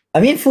important. I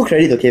mean, full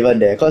credit to Kevin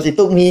there, because it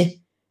took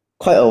me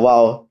quite a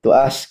while to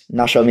ask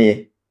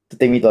Xiaomei to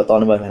take me to a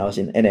tournament when I was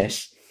in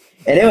NS.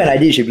 And then when I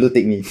did, she blue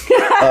ticked me.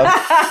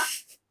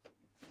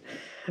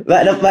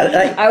 But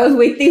I was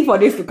waiting for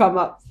this to come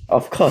up.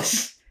 Of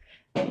course.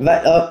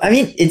 But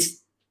it's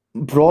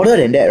broader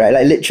than that, right?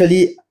 Like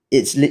literally,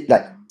 it's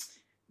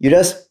you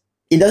just,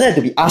 it doesn't have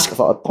to be asked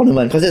for a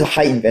tournament because it's a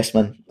high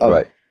investment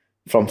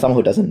from someone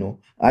who doesn't know.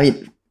 I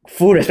mean,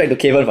 full respect to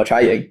Kevin for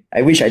trying.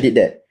 I wish I did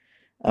that.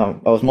 I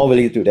was more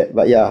willing to do that.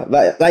 But yeah,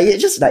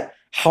 it's just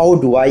how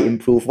do I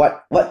improve?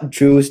 What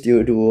drills do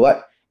you do?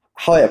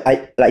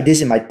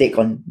 This is my take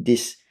on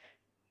this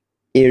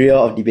area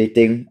of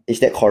debating. Is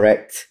that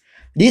correct?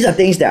 These are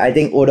things that I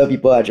think older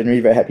people are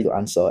generally very happy to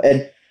answer.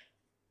 And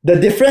the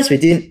difference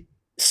between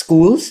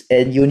schools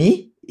and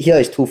uni here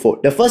is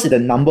twofold. The first is the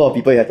number of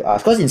people you have to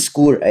ask. Because in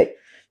school, right,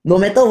 no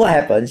matter what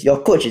happens,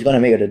 your coach is going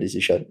to make the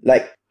decision.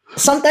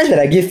 Sometimes when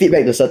I give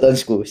feedback to certain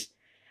schools,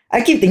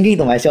 I keep thinking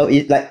to myself,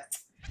 is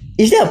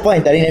there a point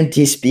in telling them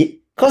this speed?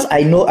 Because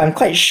I know, I'm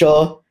quite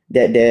sure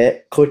that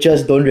their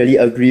coaches don't really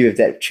agree with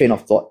that train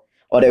of thought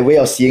or that way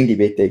of seeing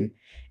debating.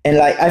 And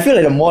like, I feel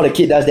like the more the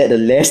kid does that, the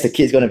less the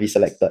kid's going to be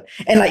selected.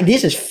 And like,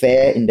 this is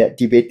fair in that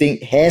debating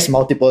has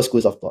multiple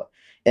schools of thought.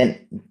 And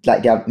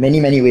like, there are many,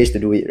 many ways to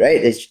do it,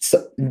 right? There's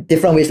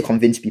different ways to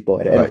convince people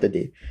at the end of the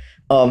day.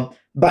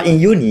 But in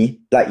uni,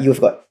 like, there's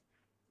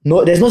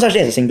no such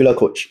thing as a singular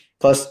coach.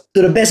 Because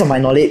to the best of my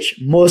knowledge,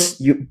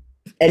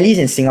 at least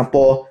in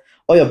Singapore,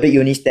 all your big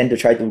unis tend to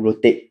try to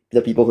rotate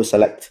the people who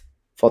select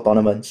for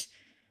tournaments.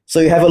 So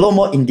you have a lot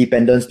more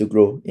independence to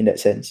grow in that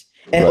sense.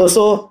 And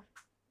also,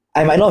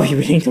 I might not be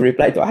willing to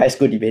reply to a high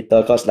school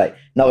debater because like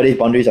nowadays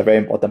boundaries are very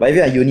important. But if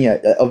you're at uni,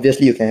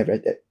 obviously you can have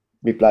that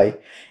reply.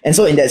 And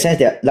so in that sense,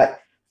 that like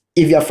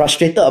if you're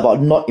frustrated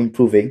about not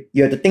improving,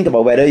 you have to think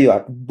about whether you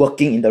are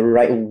working in the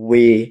right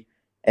way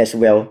as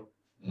well.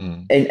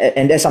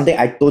 And that's something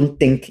I don't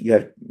think you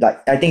have.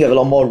 Like, I think you have a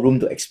lot more room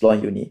to explore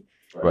in uni.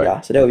 Right. Yeah,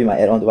 so that would be my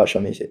add-on to what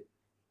Shami said.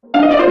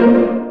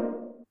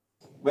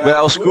 When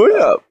I was growing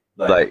up,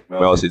 like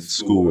when I was in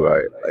school,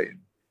 right, like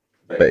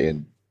back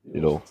in,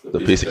 the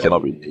place that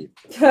cannot be named.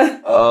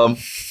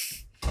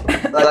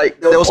 Like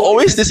there was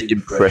always this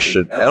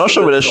impression. I'm not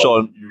sure whether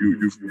Sean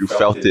you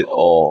felt it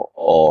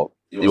or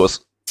it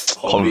was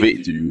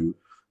conveyed to you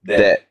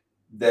that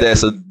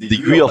there's a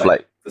degree of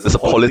like there's a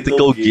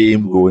political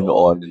game going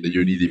on in the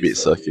uni debate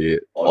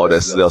circuit, or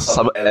there's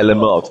some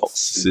element of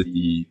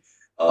toxicity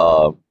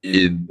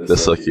in the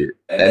circuit,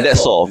 and that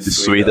sort of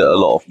dissuaded a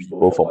lot of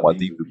people from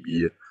wanting to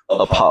be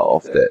a part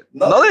of that.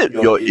 Now that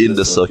you're in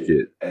the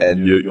circuit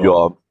and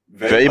you're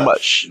very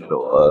much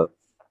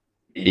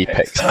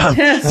apex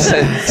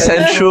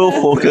central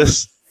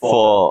focus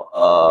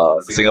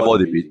for Singapore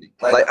debating,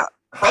 like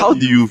how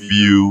do you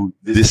view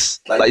this?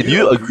 Like, do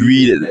you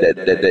agree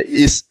that there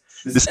is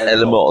this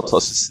element of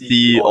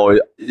toxicity,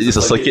 or is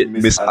a circuit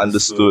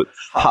misunderstood?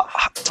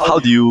 How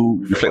do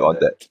you reflect on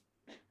that?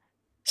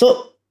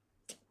 So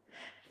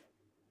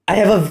I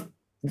have a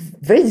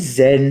very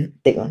zen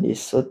take on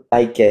this, so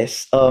I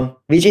guess,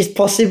 which is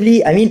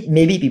possibly, I mean,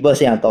 maybe people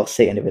say I'm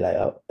toxic and they'll be like,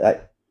 oh,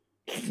 like,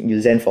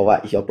 you zen for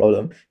what? It's your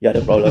problem. You are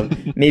the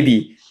problem.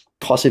 Maybe,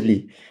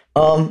 possibly.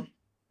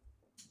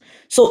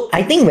 So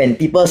I think when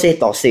people say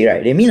toxic,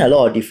 right, they mean a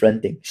lot of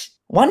different things.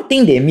 One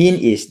thing they mean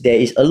is there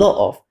is a lot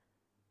of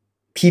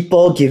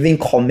people giving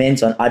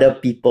comments on other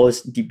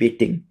people's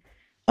debating.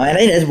 And I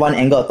think that's one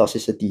angle of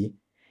toxicity.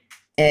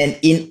 And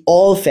in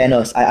all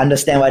fairness, I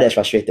understand why that's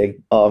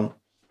frustrating.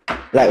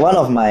 Like one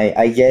of my,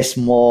 I guess,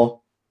 one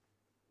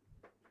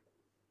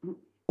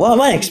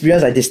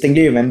experience I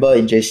distinctly remember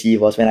in JC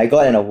was when I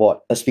got an award,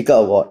 a speaker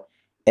award,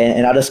 and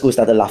another school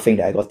started laughing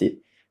that I got it.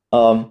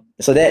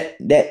 So that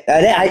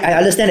I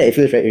understand that it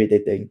feels very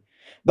irritating.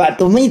 But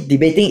to me,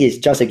 debating is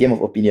just a game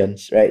of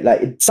opinions, right?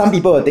 Like, some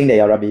people will think that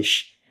you're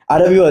rubbish.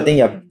 Other people will think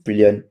you're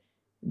brilliant.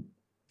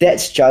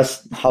 That's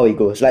just how it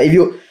goes. Like, if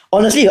you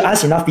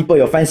ask enough people,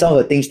 you'll find some of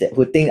the things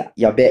who think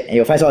you're bad, and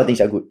you'll find some of the things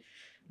you're good.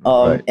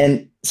 Right.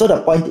 And so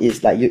the point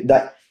is like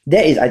that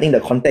is, I think,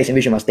 the context in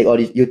which you must take all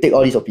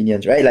these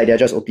opinions, right? Like, they're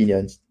just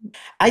opinions.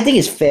 I think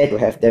it's fair to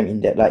have them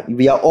in that. Like,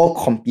 we are all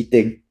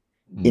competing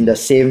in the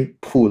same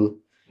pool.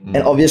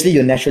 And obviously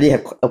you naturally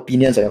have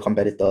opinions on your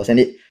competitors.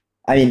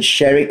 And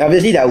sharing,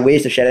 obviously there are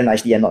ways to share them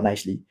nicely and not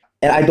nicely.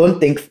 And I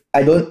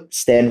don't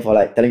stand for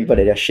like telling people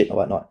that they're shit or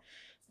whatnot.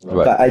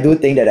 Right. But I do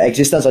think that the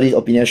existence of these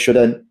opinions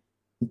shouldn't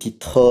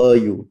deter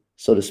you,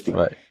 so to speak.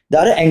 Right. The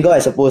other angle, I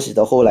suppose, is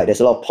the whole like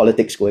there's a lot of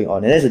politics going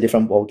on, and that's a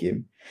different ball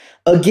game.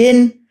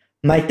 Again,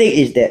 my take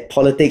is that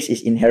politics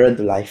is inherent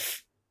to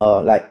life.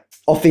 Like,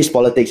 office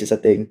politics is a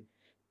thing.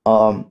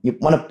 You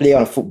want to play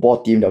on a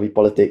football team, there'll be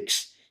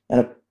politics. You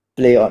want to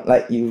play on,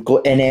 like, you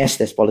go NS,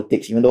 there's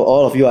politics, even though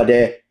all of you are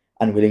there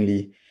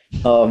unwillingly.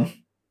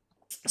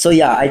 So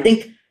yeah,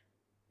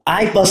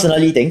 I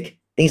personally think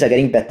things are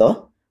getting better.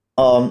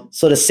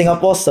 So the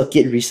Singapore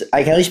circuit,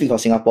 I can only speak for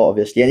Singapore,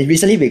 obviously, and it's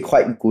recently been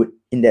quite good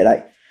in that,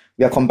 like,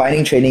 we are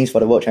combining trainings for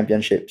the World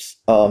Championships,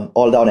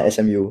 all down at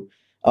SMU.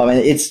 And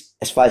it's,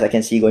 as far as I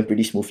can see, going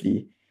pretty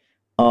smoothly.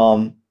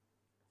 Even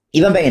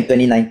back in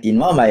 2019,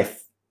 one of my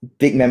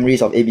big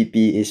memories of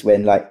ABP is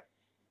when, like,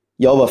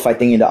 y'all were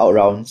fighting in the out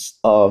rounds.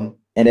 And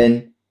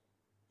then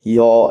the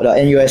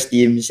NUS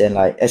teams and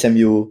like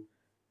SMU,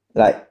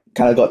 like,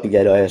 kind of got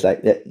together as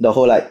like the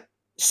whole like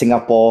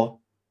Singapore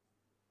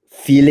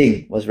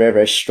feeling was very,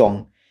 very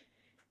strong.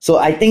 So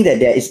I think that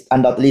there is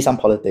undoubtedly some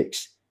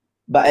politics.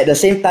 But at the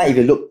same time, if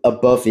you look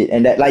above it,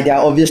 and that, like, there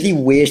are obviously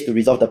ways to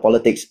resolve the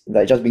politics,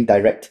 like just being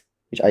direct,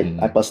 which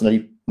I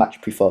personally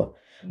much prefer.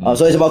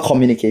 So it's about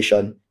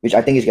communication, which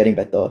I think is getting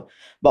better.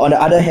 But on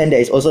the other hand, there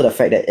is also the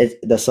fact that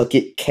the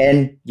circuit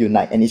can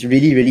unite, and it's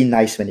really, really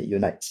nice when it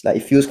unites. Like,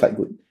 it feels quite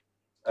good.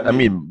 I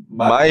mean,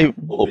 my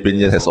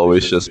opinion has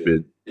always just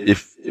been,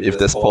 if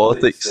there's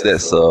politics,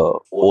 that's a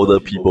older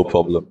people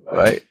problem,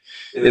 right?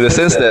 In the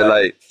sense that,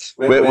 like,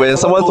 when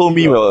someone told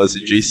me when I was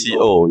in JC,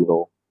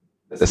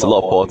 there's a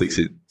lot of politics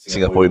in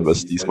Singapore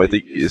universities, my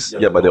thing is,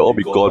 yeah, but they'll all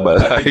be gone by the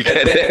time I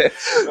get there.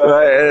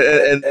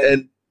 Right?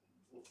 And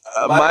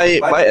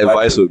my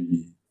advice would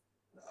be,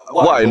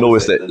 what I know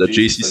is that the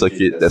JC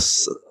circuit,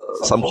 there's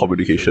some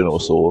communication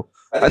also.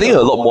 I think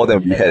a lot more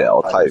than we had at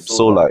our time.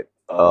 So like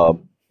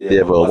they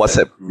have a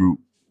WhatsApp group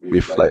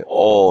with like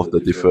all of the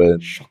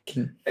different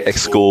Shocking.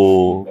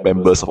 EXCO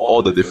members of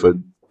all the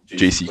different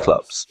JC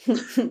clubs.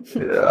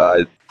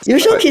 You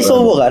sure kids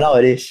don't work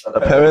nowadays?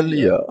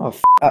 Apparently, Oh,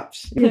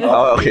 ups.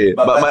 okay,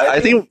 but I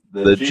think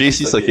the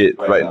JC circuit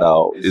right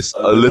now is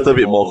a little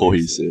bit more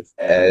cohesive,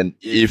 and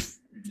if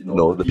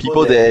the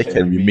people there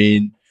can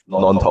remain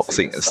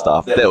non-toxic and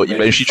stuff, that will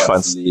eventually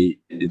translate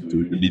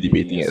into uni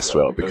debating as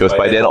well. Because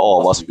by then,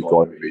 all of us will be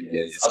gone already,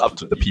 and it's up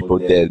to the people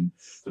then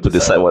to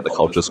decide what the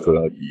culture is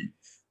gonna be.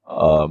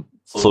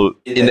 So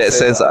in that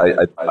sense,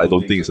 I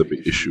don't think it's a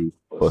big issue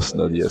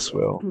personally as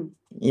well.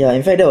 Yeah,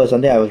 in fact, that was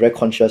something I was very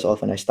conscious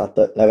of when I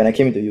started. Like when I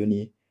came into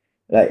uni,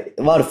 like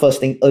one of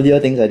the earlier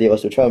things I did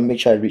was to try to make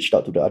sure I reached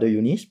out to the other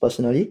unis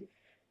personally,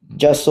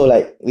 just so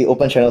like we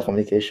open channel of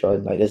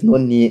communication. Like there's no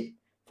need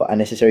for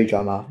unnecessary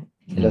drama.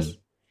 You can just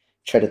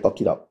try to talk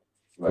it out.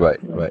 Right.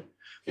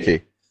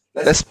 Okay,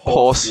 let's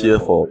pause here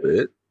for a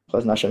bit.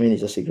 Because Nashamin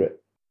is a cigarette.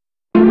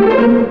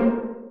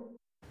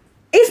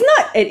 It's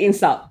not an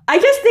insult. I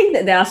just think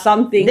that there are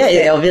some things.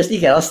 Yeah, obviously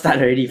cannot start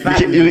already. I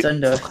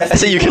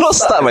say you cannot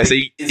start by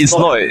saying it's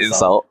not an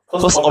insult.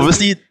 Because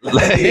obviously,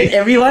 like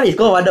everyone is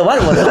going to wonder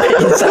what was an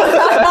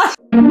insult.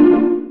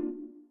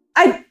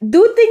 I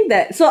do think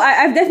that, so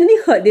I've definitely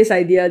heard this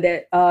idea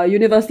that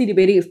university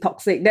debating is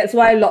toxic. That's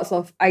why lots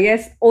of, I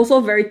guess,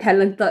 also very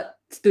talented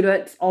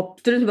students or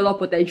students with a lot of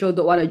potential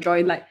don't want to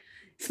join, like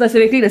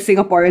specifically the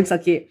Singaporean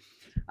circuit,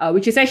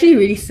 which is actually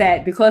really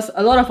sad because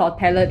a lot of our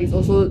talent is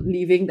also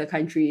leaving the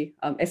country.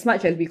 As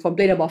much as we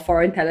complain about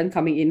foreign talent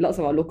coming in, lots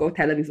of our local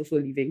talent is also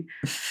leaving.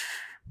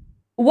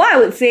 What I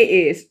would say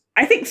is,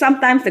 I think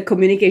sometimes the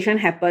communication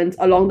happens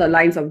along the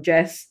lines of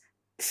just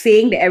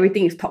saying that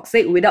everything is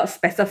toxic without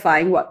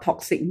specifying what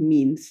toxic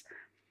means.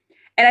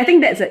 And I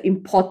think that's an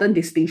important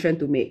distinction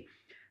to make.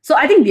 So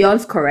I think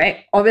Dion's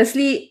correct.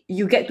 Obviously,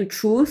 you get to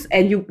choose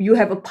and you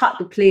have a part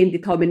to play in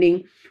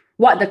determining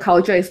what the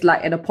culture is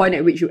like at the point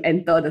at which you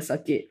enter the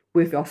circuit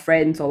with your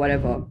friends or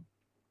whatever.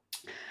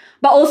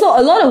 But also,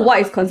 a lot of what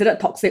is considered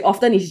toxic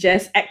often is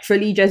just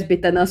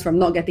bitterness from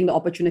not getting the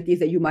opportunities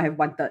that you might have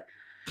wanted.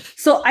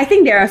 So I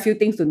think there are a few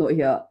things to note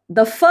here.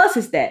 The first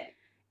is that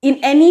in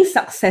any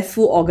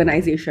successful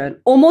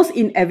organization, almost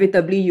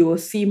inevitably, you will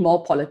see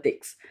more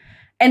politics.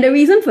 And the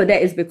reason for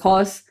that is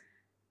because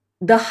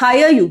the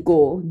higher you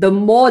go, the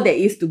more there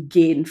is to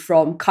gain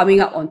from coming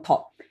up on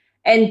top.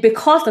 And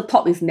because the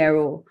top is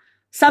narrow,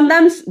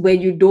 sometimes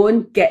when you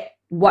don't get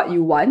what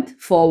you want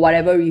for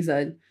whatever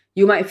reason,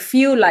 you might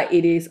feel like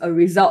it is a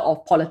result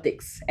of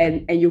politics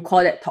and you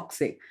call that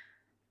toxic.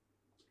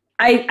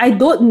 I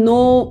don't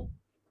know.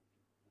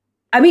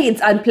 I mean,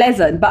 it's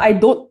unpleasant, but I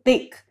don't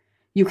think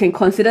you can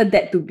consider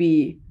that to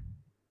be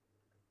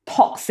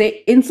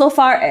toxic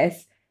insofar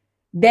as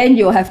then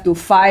you'll have to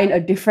find a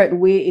different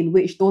way in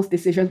which those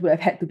decisions would have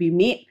had to be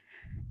made.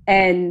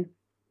 And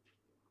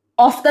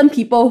often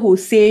people who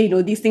say,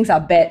 these things are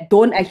bad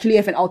don't actually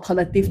have an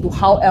alternative to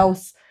how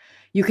else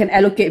you can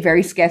allocate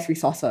very scarce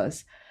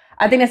resources.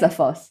 I think that's the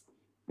first.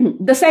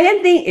 The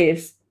second thing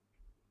is,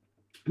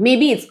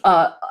 maybe it's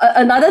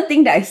another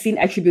thing that I've seen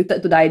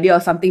attributed to the idea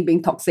of something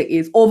being toxic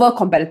is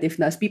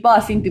over-competitiveness. People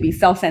are seen to be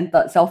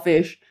self-centered,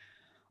 selfish,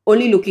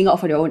 only looking out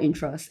for their own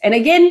interests. And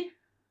again,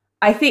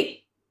 I think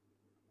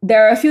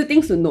there are a few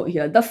things to note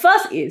here. The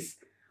first is,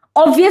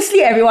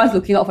 obviously everyone's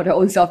looking out for their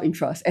own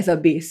self-interest as a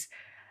base.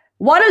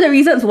 One of the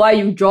reasons why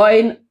you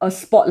join a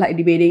sport like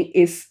debating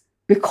is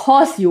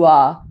because you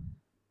are,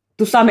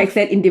 to some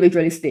extent,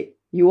 individualistic.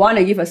 You want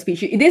to give a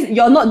speech.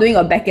 You're not doing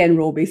a back-end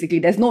role, basically.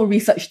 There's no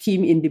research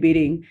team in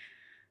debating.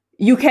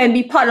 You can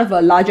be part of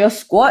a larger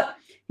squad.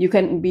 You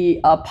can be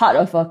a part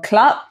of a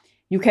club.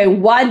 You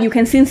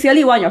can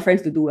sincerely want your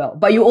friends to do well,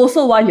 but you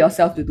also want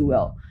yourself to do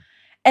well.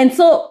 And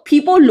so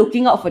people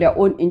looking out for their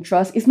own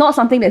interests is not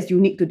something that's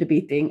unique to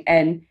debating,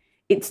 and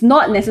it's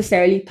not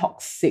necessarily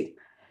toxic.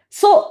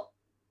 So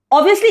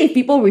obviously, if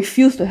people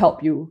refuse to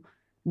help you,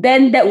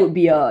 then that would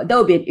be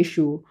an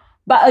issue.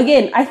 But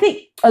again, I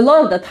think a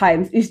lot of the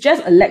times it's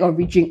just a lack of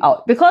reaching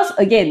out. Because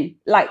again,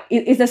 like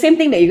it's the same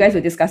thing that you guys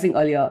were discussing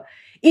earlier.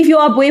 If you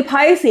are buay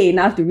paise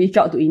enough to reach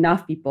out to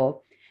enough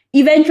people,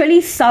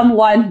 eventually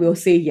someone will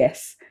say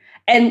yes.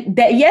 And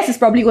that yes is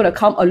probably going to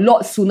come a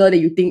lot sooner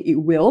than you think it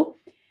will.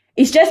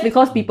 It's just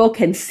because people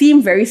can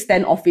seem very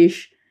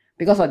standoffish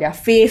because of their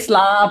face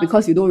lah,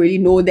 because you don't really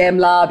know them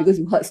lah, because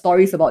you heard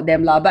stories about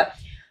them lah. But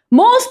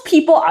most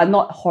people are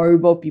not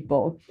horrible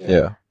people.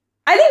 Yeah.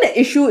 I think the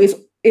issue is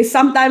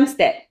sometimes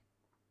that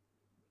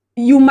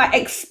you might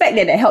expect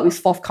that the help is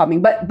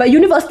forthcoming, but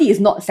university is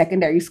not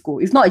secondary school.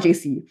 It's not a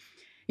JC.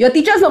 Your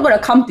teacher's not going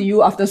to come to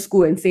you after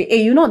school and say,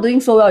 hey, you're not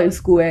doing so well in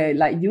school.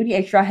 Like, you need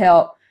extra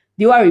help.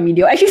 Do you want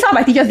remedial? Actually, some of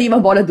my teachers didn't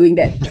even bother doing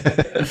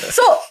that.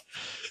 So,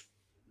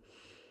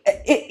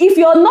 if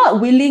you're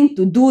not willing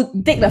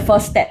to take the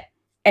first step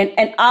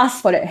and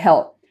ask for that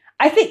help,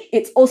 I think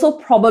it's also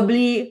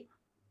probably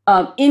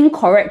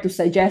incorrect to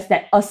suggest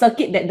that a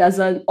circuit that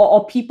doesn't,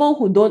 or people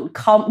who don't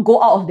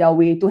go out of their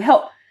way to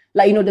help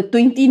like, the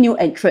 20 new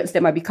entrants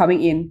that might be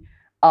coming in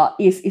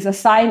is a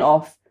sign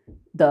of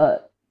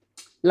the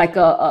like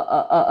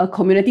a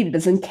community that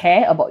doesn't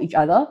care about each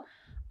other.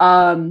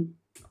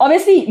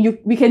 Obviously,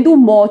 we can do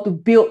more to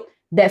build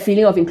that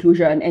feeling of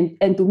inclusion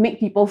and to make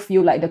people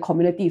feel like the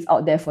community is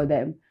out there for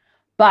them.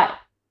 But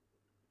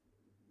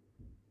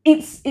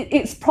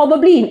it's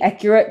probably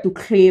inaccurate to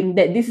claim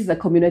that this is a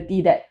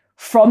community that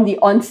from the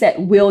onset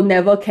will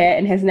never care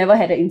and has never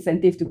had an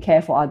incentive to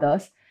care for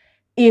others,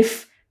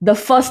 if the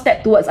first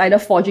step towards either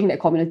forging that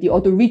community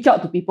or to reach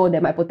out to people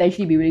that might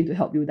potentially be willing to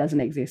help you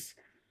doesn't exist.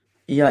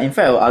 Yeah, in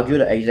fact, I would argue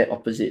the exact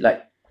opposite.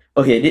 Like,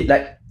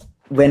 okay,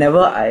 whenever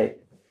I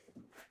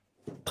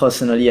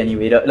personally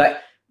anyway,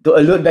 to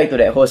allude back to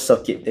that whole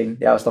circuit thing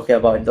that I was talking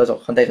about in terms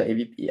of context of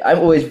ABP, I'm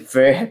always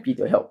very happy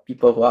to help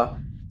people who are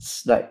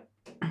like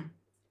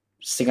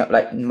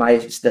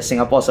the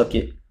Singapore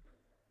circuit,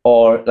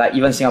 or like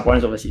even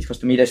Singaporeans overseas, because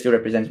to me that still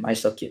represents my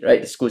circuit,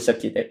 right? The school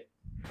circuit that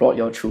brought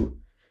you all through.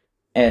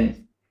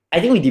 And I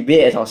think we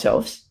debate as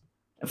ourselves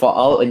for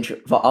our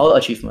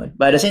achievement,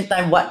 but at the same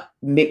time, what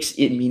makes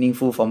it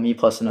meaningful for me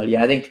personally,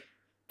 and I think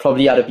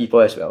probably other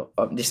people as well.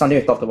 This is something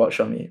we talked about,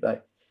 Shami,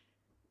 like,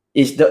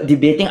 is the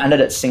debating under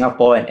that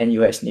Singapore and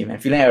NUS name and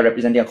feeling like you're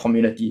representing a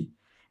community.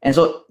 And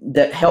so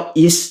that help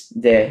is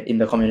there in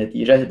the community.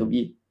 You just have to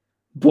be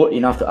bold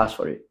enough to ask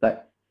for it.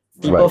 Like,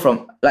 people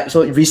from, like,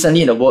 so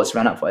recently in the votes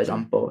run up, for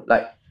example,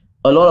 like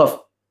a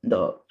lot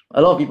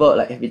of people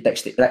like have been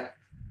texting, like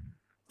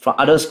from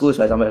other schools,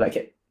 for example,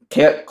 like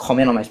can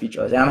comment on my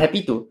speeches, and I'm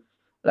happy to.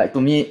 Like,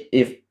 to me,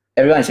 if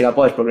everyone in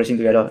Singapore is progressing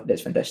together,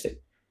 that's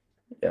fantastic.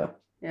 Yeah,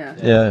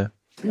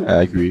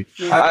 I agree.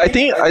 I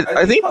think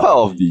part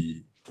of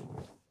the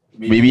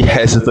maybe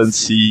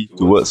hesitancy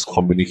towards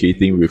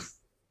communicating with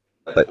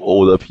like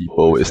older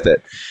people is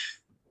that,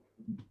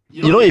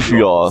 if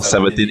you're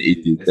 17,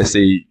 18, let's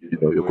say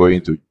you're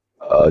going to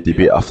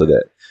debate after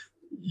that,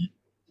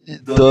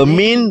 the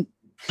main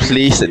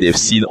place that they've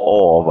seen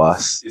all of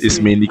us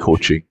is mainly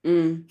coaching,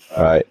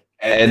 right?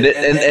 And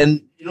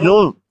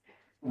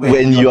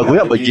when you are going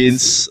up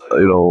against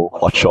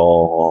Ocho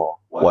or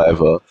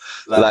whatever,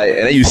 like,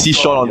 and then you see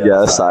Sean on the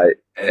other side,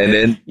 and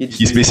then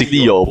he's basically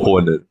your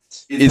opponent.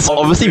 It's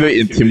obviously very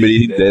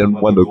intimidating then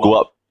want to go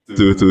up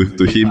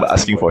to him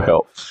asking for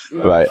help,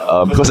 right?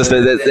 Because it's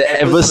the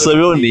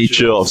adversarial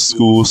nature of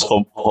schools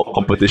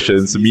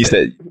competitions means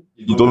that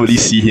you don't really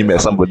see him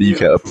as somebody you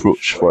can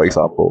approach, for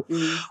example.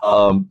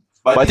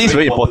 But I think it's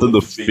very important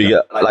to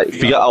figure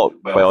out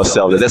by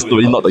yourself that that's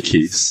really not the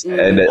case,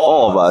 and that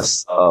all of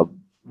us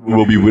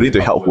will be willing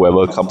to help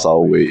whoever comes our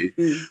way.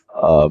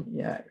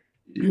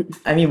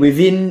 I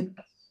mean,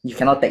 you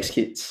cannot text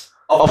kids.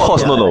 Of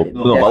course, no. But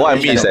what I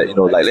mean is that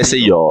let's say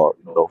your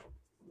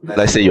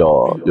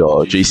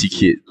JC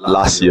kid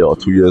last year or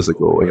 2 years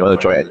ago, when you want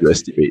to join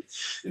NUS debate,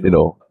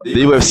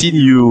 they would have seen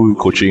you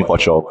coaching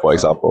Hotshot, for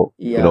example.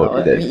 Even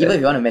if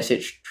you want to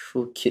message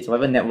through kids,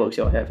 whatever networks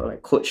you have, or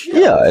like coach.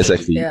 Yeah,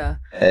 exactly. Yeah.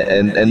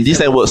 And these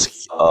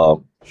networks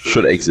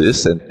should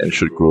exist and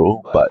should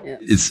grow, but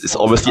it's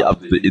obviously up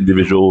to the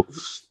individual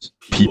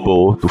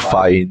people to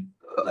find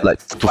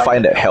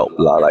that help,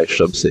 like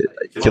Shem said.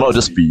 Like, you cannot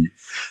just be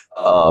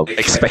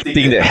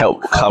expecting that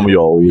help come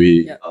your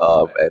way,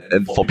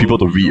 and for people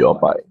to read your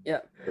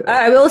mind.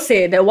 I will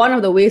say that one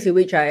of the ways in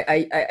which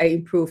I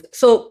improved.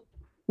 So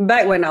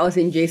back when I was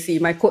in JC,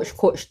 my coach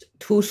coached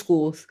 2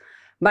 schools,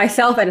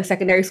 myself and a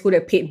secondary school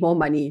that paid more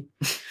money.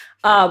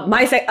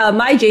 My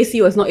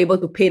JC was not able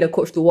to pay the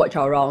coach to watch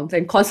our rounds,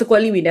 and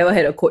consequently we never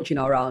had a coach in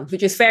our rounds,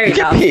 which is fair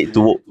enough. You get paid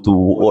to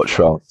watch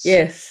rounds?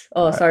 Yes.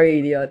 Oh,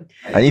 sorry, Leon.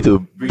 I need to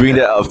bring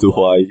that up to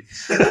Hawaii.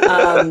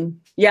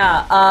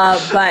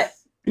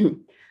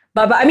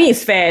 But I mean,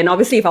 it's fair, and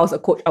obviously if I was a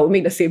coach, I would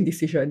make the same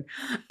decision.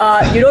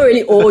 You don't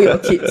really owe your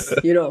kids,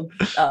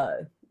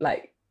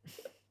 like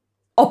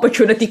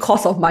opportunity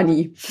cost of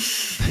money.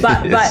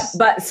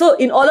 But so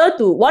in order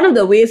to, one of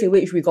the ways in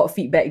which we got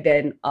feedback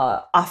then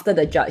after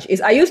the judge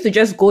is I used to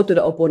just go to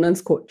the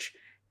opponent's coach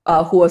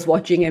who was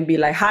watching and be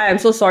like, hi, I'm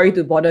so sorry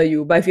to bother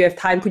you, but if you have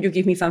time, could you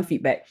give me some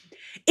feedback?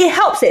 It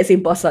helps that it's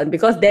in person,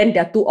 because then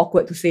they're too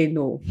awkward to say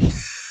no.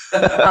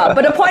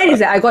 But the point is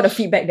that I got the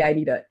feedback that I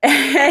needed.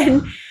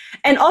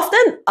 And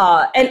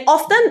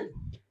often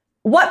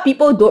what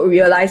people don't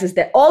realize is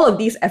that all of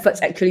these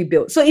efforts actually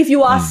build. So if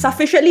you are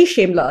sufficiently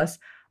shameless,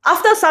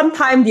 after some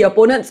time, the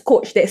opponent's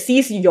coach that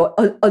sees your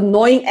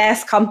annoying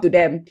ass come to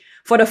them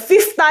for the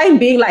 5th time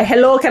being like,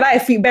 hello, can I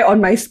have feedback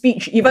on my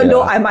speech, even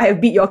though I might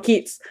have beat your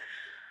kids?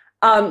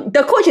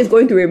 The coach is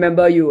going to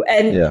remember you.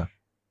 And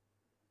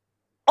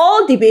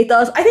all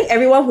debaters, I think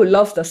everyone who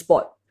loves the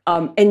sport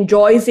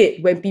enjoys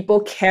it when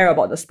people care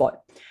about the sport.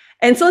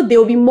 And so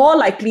they'll be more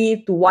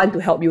likely to want to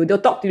help you. They'll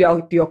talk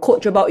to your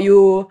coach about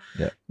you.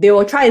 They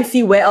will try and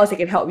see where else they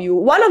can help you.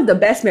 One of the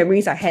best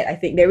memories I had, I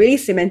think, that really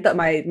cemented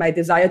my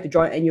desire to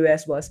join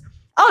NUS was,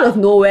 out of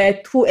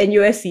nowhere, 2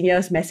 NUS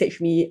seniors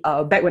messaged me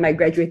back when I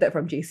graduated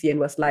from JC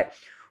and was like,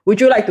 would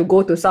you like to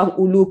go to some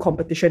Ulu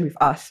competition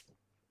with us?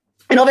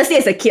 And obviously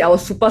as a kid, I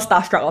was super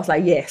starstruck. I was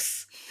like,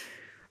 yes,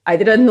 I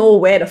didn't know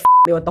where the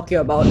they were talking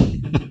about.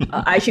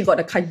 I actually got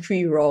the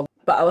country wrong,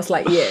 but I was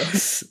like,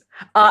 yes.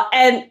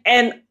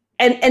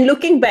 And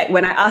looking back,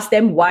 when I asked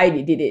them why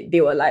they did it,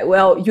 they were like,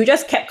 well, you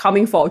just kept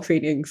coming for our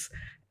trainings.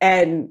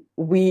 And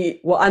we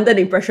were under the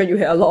impression you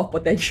had a lot of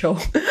potential.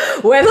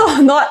 Whether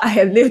or not I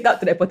have lived up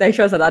to that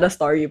potential is another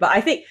story. But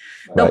I think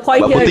the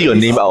point here putting your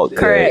is name out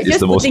correct. is Just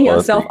the most putting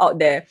yourself out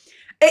there.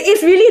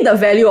 It's really the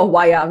value of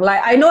wayang.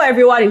 Like, I know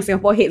everyone in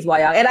Singapore hates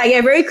wayang, and I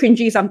get very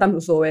cringy sometimes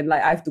also when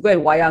like I have to go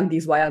and wayang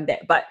this, wayang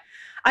that. But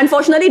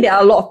unfortunately, there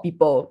are a lot of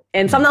people,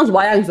 and sometimes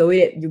wayang is the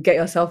way that you get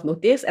yourself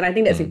noticed, and I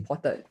think that's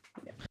important.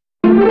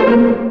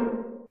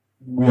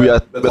 We're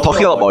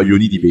talking about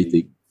uni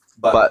debating,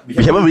 but we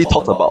haven't really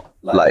talked about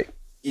like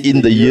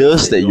in the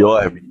years that you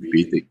all have been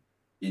debating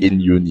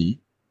in uni,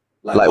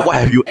 like what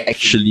have you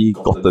actually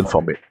gotten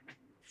from it?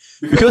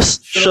 Because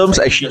Sherms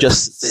actually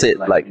just said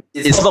like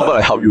it's not going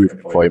to help you with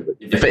employment.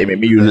 In fact, it may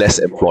make you less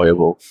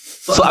employable.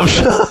 So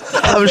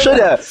I'm sure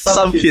there are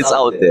some kids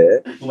out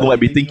there who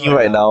might be thinking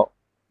right now,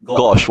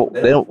 gosh,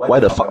 then why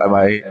the fuck am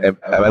I going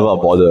to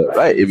bother,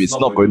 right? If it's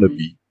not going to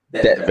be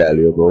that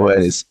valuable,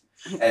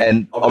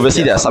 and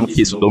obviously there are some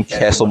kids who don't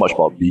care so much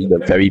about being the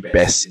very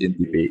best in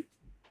debate.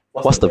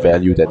 What's the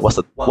value then? What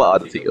are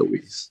the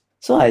takeaways?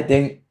 So I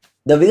think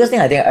the biggest thing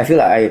I feel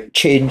like I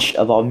changed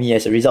about me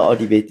as a result of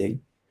debating,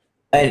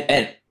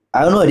 and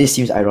I don't know if this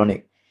seems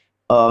ironic,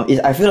 is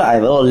I feel like I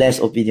have a lot less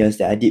opinions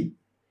than I did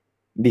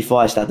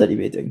before I started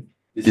debating.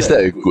 Is that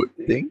a good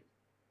thing?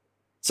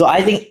 So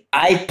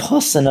I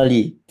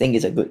personally think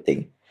it's a good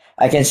thing.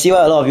 I can see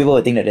why a lot of people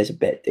would think that that's a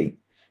bad thing.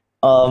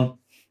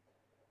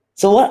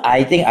 So what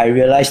I think I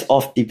realized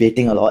of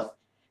debating a lot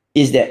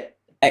is that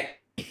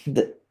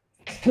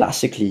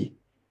classically,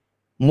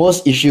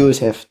 most issues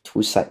have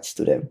two sides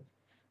to them.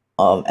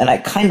 And I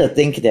kind of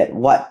think that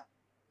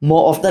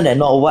more often than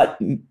not, what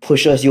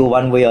pushes you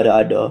one way or the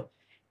other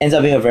ends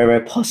up being a very,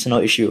 very personal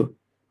issue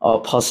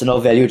or personal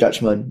value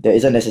judgment that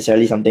isn't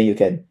necessarily something you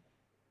can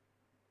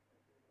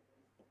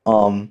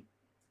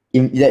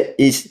that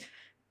is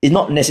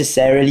not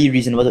necessarily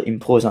reasonable to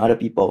impose on other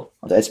people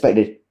or to expect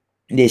that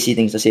they see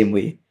things the same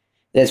way.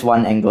 That's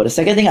one angle. The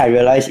second thing I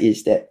realized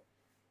is that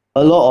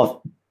a lot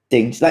of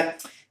things,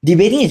 like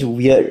debating is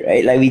weird,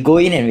 right? Like we go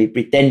in and we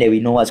pretend that we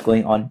know what's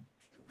going on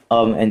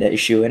and the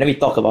issue, and then we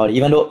talk about it,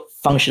 even though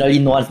functionally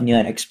no one's near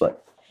an expert.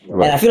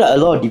 Right. And I feel like a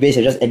lot of debates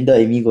have just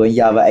ended in me going,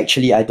 yeah, but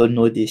actually I don't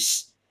know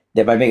this.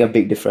 That might make a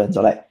big difference.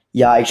 Or like,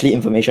 yeah, actually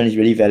information is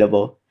really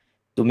valuable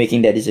to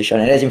making that decision,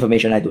 and that's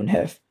information I don't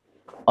have.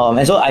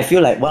 And so I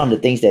feel like one of the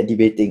things that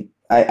debating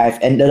I've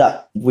ended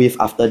up with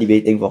after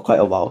debating for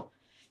quite a while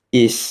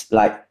is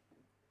like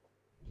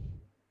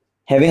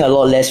having a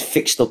lot less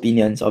fixed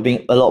opinions or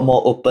being a lot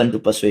more open to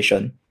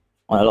persuasion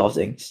on a lot of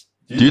things.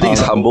 Do you think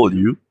it's humbled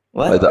you?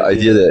 What? Like the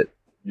idea that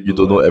you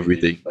don't know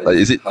everything. Like,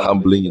 is it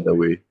humbling in a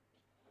way?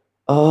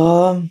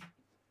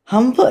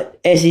 Humbled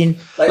as in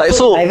like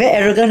so. I'm very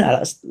arrogant.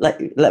 I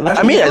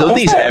mean, I don't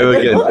think it's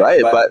arrogant,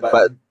 right?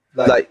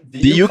 But like,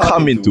 did you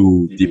come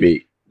into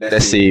debate?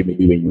 Let's say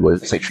maybe when you were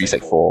Sec 3,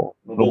 Sec 4,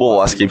 nobody of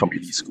us came from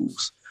elite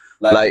schools.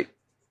 Like,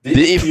 did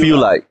it feel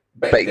like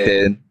back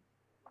then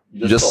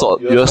you just thought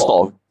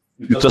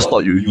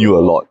you knew a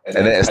lot, and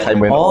then as time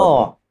went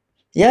on?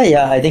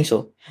 Yeah, I think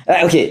so.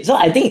 Okay, so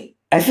I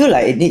feel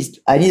like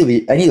I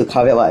need to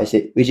caveat what I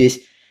said, which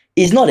is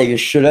it's not that you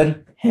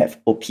shouldn't have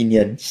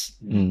opinions,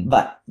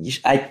 but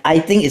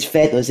I think it's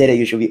fair to say that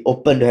you should be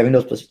open to having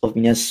those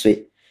opinions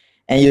swayed,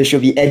 and you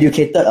should be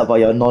educated about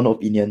your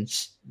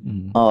non-opinions.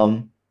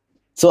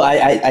 So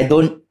I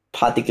don't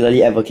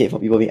particularly advocate for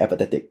people being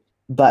apathetic,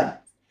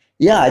 but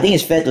yeah, I think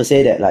it's fair to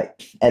say that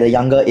like at a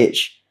younger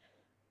age,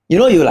 you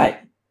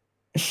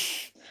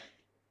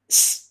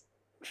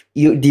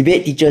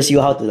debate teaches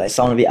you how to like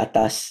sound a bit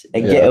atas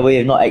and get away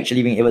with not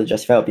actually being able to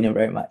justify your opinion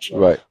very much,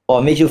 right?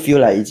 Or makes you feel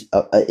like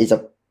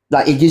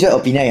it gives you an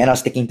opinion and you're not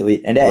sticking to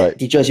it, and that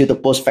teaches you to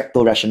post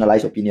facto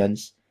rationalize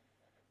opinions.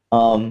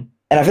 And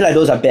I feel like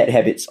those are bad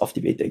habits of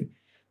debating.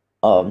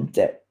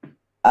 That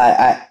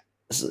I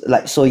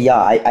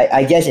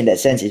guess in that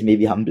sense it's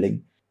maybe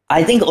humbling.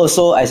 I think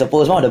also, I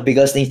suppose one of the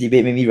biggest things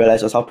debate made me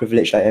realize was how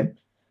privileged I am,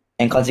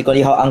 and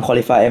consequently how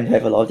unqualified I am to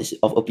have a lot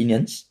of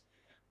opinions,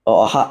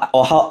 or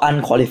how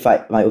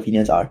unqualified my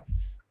opinions are.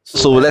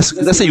 So let's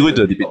say you go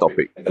into a debate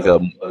topic, like a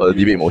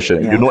debate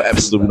motion, you know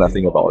absolutely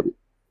nothing about it.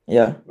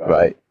 Yeah.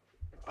 Right.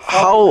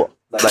 How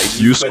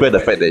do you square the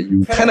fact that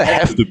you kind of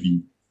have to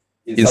be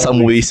in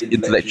some ways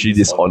intellectually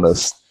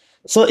dishonest?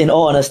 So in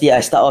all honesty, I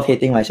start off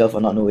hating myself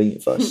for not knowing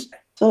it first.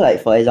 So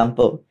like for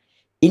example,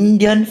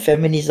 Indian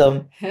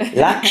feminism,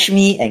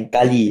 Lakshmi and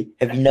Kali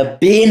have been the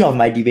bane of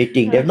my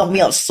debating. They've knocked me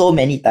out so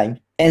many times.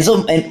 And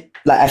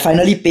I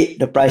finally paid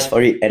the price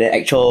for it at an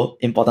actual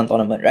important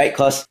tournament, right?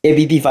 Because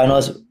ABP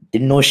finals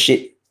didn't know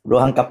shit.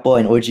 Rohan Kapoor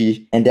and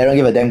OG, and Darren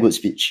gave a damn good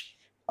speech.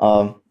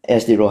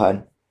 As did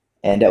Rohan.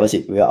 And that was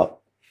it. We were out.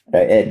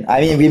 Right? And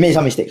I mean, we made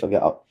some mistakes, but we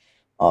were out.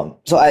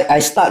 So I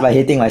start by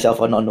hating myself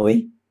for not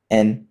knowing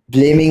and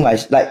blaming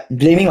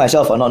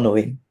myself for not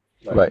knowing.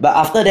 Right. But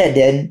after that,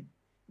 then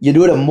you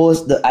do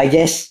I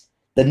guess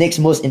the next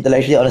most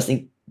intellectually honest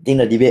thing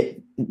the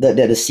debate that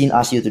the scene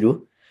asks you to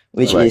do,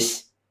 which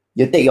is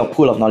you take your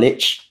pool of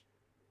knowledge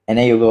and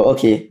then you go,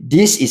 okay,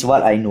 this is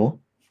what I know.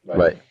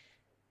 Right.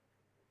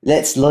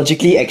 Let's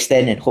logically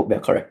extend and hope we're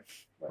correct.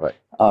 Right.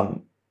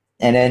 And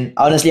then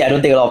honestly, I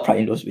don't take a lot of pride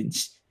in those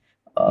wins.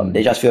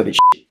 They just feel a bit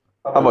shit.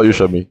 How about you,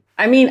 Shami?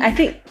 I mean, I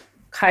think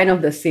kind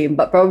of the same,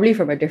 but probably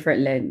from a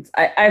different lens.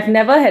 I've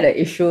never had an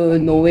issue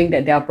knowing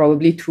that there are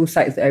probably two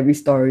sides to every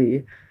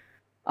story.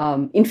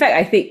 In fact,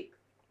 I think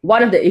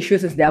one of the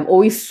issues is that I'm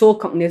always so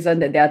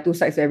cognizant that there are two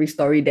sides to every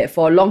story that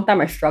for a long time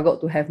I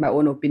struggled to have my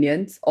own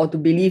opinions or to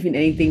believe in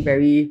anything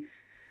very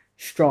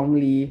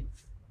strongly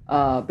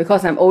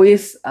because I'm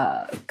always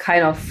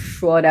kind of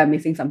sure that I'm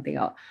missing something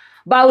out.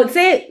 But I would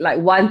say like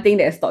one thing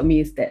that has taught me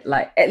is that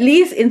like at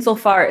least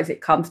insofar as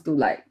it comes to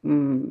like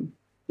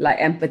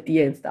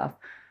empathy and stuff,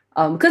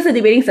 because the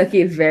debating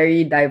circuit is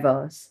very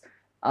diverse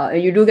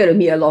and you do get to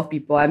meet a lot of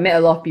people. I met a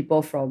lot of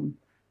people from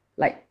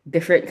like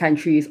different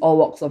countries, all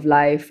walks of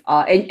life.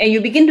 And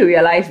you begin to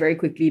realize very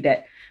quickly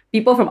that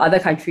people from other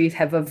countries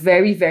have a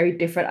very, very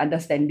different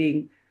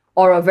understanding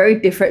or a very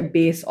different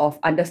base of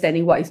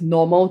understanding what is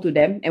normal to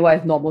them and what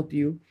is normal to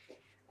you.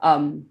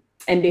 And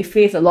they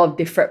face a lot of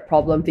different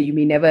problems that you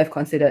may never have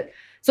considered.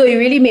 So it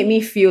really made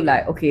me feel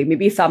like, okay,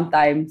 maybe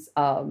sometimes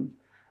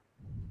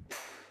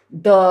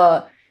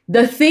the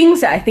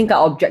things that I think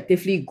are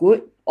objectively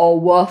good or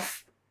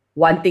worth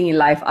wanting in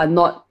life are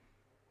not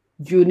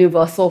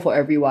universal for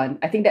everyone.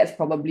 I think that's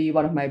probably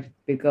one of my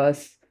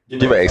biggest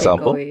Give an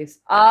example. takeaways.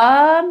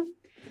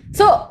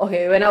 So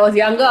okay, when I was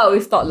younger, I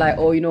always thought like,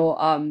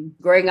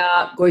 growing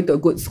up, going to a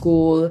good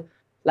school,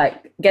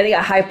 like getting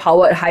a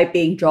high-powered,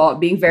 high-paying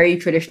job, being very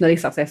traditionally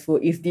successful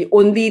is the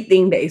only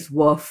thing that is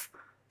worth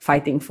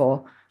fighting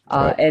for.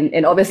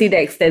 And obviously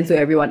that extends to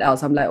everyone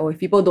else. I'm like, if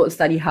people don't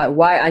study hard,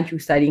 why aren't you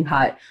studying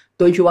hard?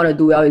 Don't you want to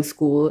do well in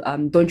school?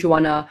 Don't you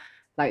want to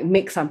like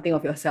make something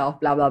of yourself,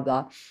 blah, blah,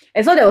 blah.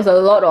 And so there was a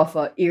lot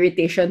of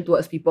irritation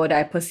towards people that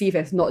I perceive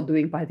as not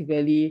doing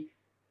particularly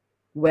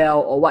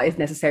well or what is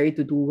necessary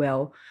to do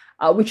well,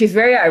 which is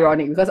very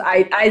ironic because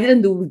I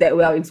didn't do that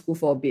well in school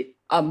for a bit.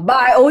 But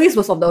I always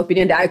was of the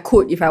opinion that I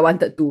could if I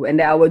wanted to and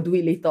that I would do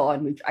it later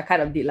on, which I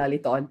kind of did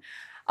later on.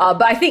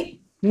 But I think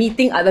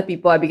meeting other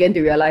people, I began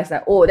to realize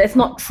that, that's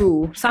not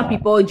true. Some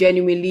people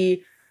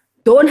genuinely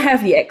don't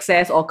have the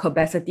access or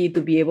capacity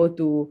to be able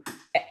to,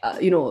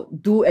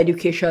 do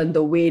education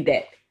the way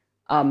that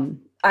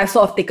I've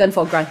sort of taken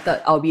for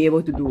granted I'll be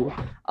able to do.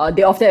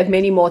 They often have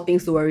many more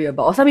things to worry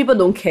about. Or some people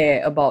don't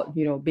care about,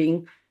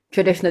 being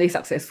traditionally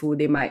successful.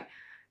 They might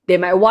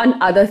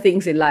want other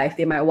things in life.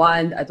 They might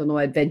want,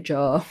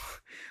 adventure,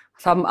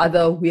 some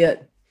other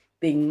weird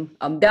thing.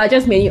 There are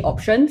just many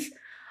options.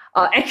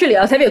 Actually,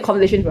 I was having a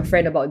conversation with a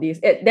friend about this.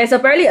 There's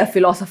apparently a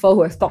philosopher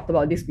who has talked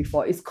about this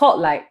before. It's called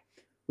like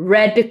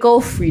radical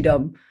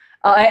freedom.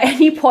 At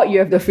any point, you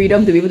have the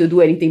freedom to be able to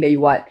do anything that you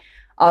want.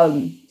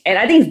 And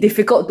I think it's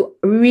difficult to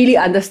really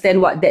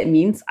understand what that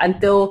means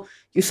until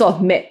you sort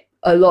of met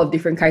a lot of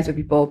different kinds of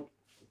people.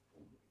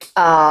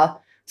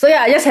 So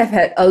yeah, I just have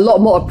had a lot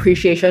more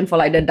appreciation for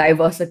like the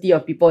diversity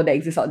of people that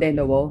exist out there in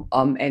the world.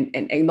 And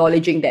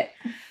acknowledging that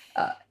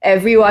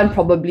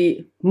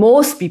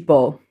most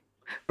people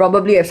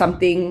probably have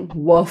something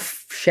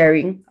worth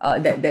sharing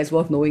that's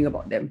worth knowing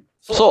about them.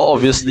 So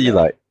obviously,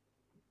 like,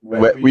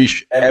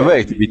 whichever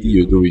activity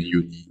you do in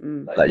uni,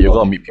 like you're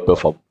gonna meet people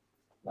from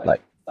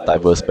like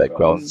diverse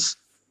backgrounds.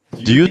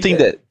 Do you think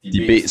that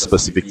debate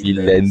specifically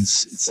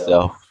lends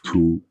itself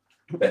to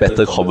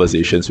better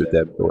conversations with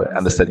them or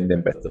understanding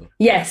them better?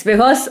 Yes,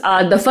 because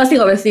the first thing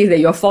obviously is that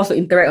you're forced to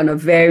interact on a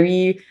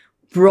very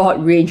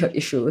broad range of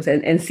issues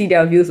and see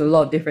their views on a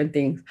lot of different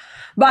things.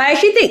 But I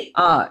actually think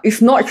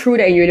it's not true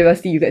that in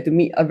university you get to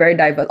meet a very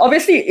diverse,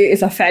 obviously it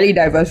is a fairly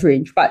diverse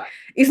range, but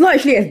it's not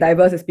actually as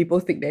diverse as people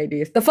think that it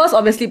is. The first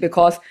obviously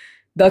because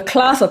the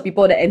class of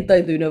people that enter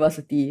into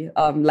university,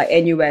 like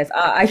NUS,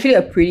 are actually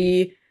a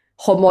pretty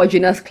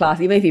homogeneous class,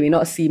 even if it may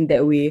not seem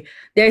that way.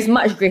 There is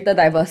much greater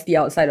diversity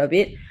outside of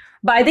it.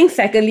 But I think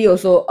secondly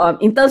also,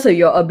 in terms of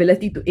your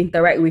ability to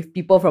interact with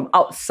people from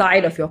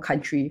outside of your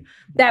country,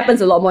 that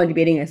happens a lot more in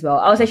debating as well.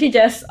 I was actually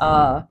just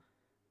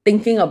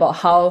thinking about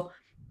how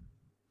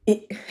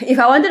if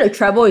I wanted to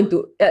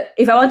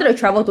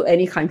travel to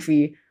any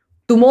country,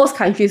 to most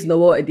countries in the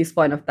world at this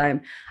point of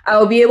time, I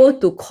will be able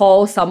to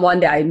call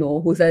someone that I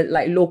know who's a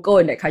like local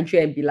in that country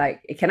and be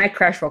like, can I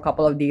crash for a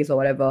couple of days or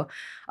whatever?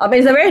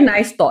 It's a very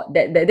nice thought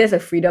that there's a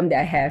freedom that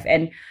I have.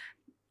 And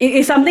it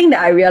is something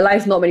that I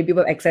realize not many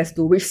people have access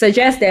to, which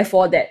suggests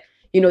therefore that,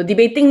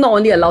 debating not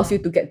only allows you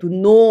to get to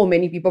know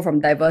many people from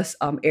diverse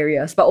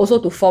areas, but also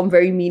to form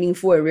very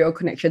meaningful and real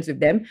connections with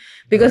them,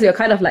 because you're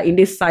kind of like in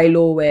this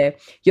silo where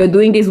you're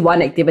doing this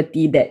one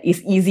activity that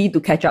is easy to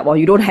catch up on.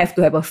 You don't have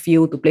to have a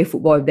field to play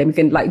football with them. You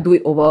can like do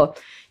it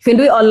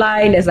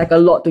online. There's like a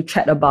lot to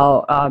chat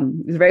about.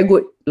 It's very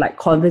good like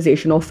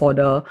conversational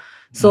fodder.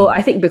 So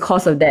I think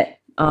because of that,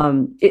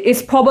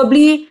 it's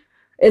probably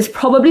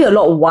a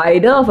lot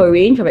wider of a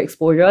range of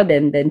exposure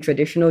than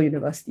traditional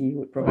university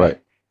would provide.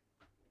 Right.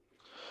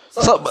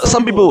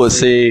 Some people would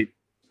say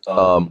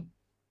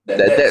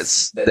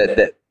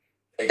that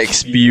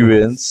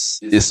experience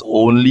is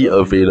only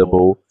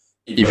available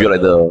if you're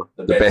like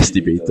the best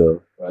debater,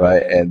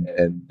 right?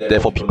 And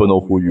therefore people know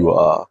who you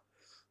are.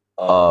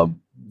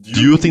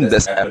 Do you think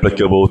that's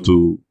applicable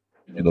to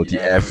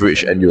the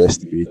average NUS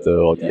debater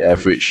or the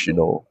average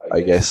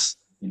I guess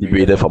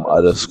debater from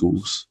other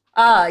schools?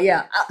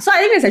 Yeah. So I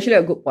think that's actually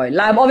a good point.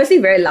 Like, I'm obviously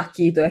very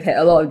lucky to have had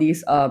a lot of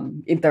these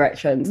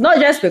interactions. Not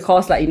just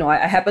because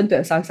I happen to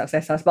have some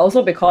successors, but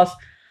also because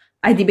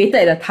I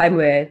debated at a time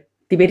where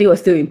debating was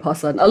still in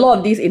person. A lot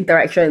of these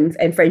interactions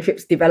and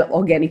friendships develop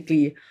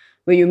organically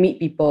when you meet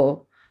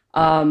people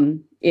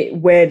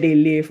where they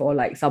live or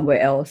like somewhere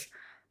else.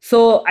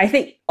 So I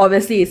think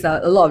obviously it's a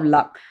lot of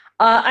luck.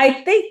 But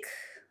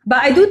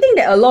I do think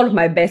that a lot of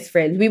my best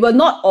friends, we were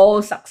not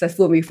all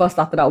successful when we first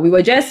started out. We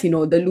were just, the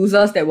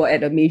losers that were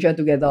at a major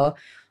together.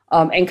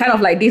 And kind of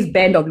like this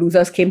band of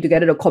losers came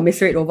together to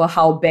commiserate over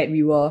how bad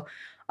we were.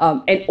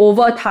 And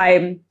over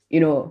time,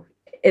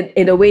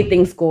 in the way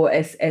things go,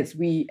 as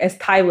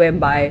time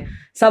went by,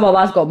 some of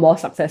us got more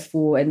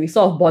successful and we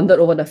sort of bonded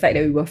over the fact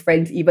that we were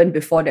friends even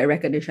before that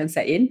recognition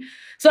set in.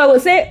 So I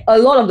would say a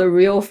lot of the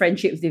real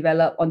friendships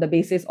develop on the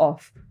basis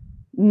of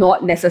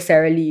not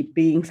necessarily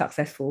being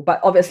successful,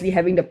 but obviously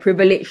having the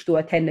privilege to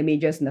attend the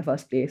majors in the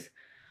first place.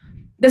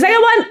 The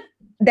second one,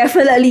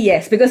 definitely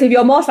yes, because if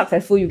you're more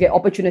successful, you get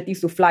opportunities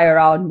to fly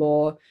around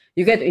more,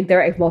 you get to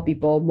interact with more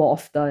people more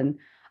often.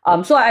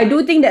 So I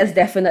do think that's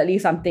definitely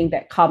something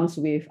that comes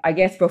with, I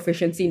guess,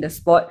 proficiency in the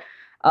sport.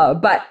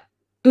 But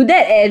to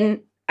that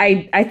end,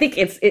 I think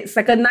it's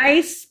like a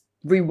nice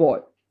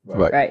reward.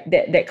 Right.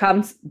 That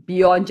comes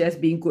beyond just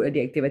being good at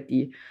the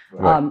activity.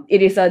 Right.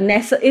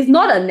 It's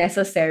not a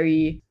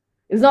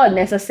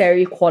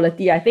necessary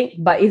quality, I think,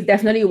 but it's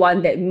definitely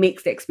one that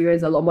makes the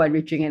experience a lot more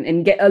enriching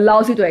and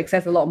allows you to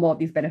access a lot more of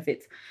these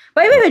benefits.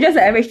 But even if you're just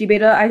an average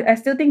debater, I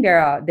still think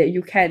that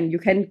you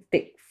can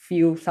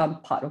feel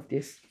some part of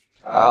this.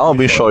 I'll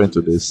be short into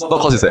this, not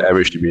because it's an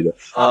average debater,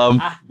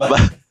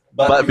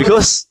 but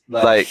because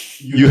like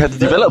you have to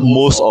develop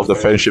most of the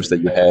friendships that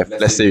you have,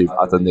 let's say with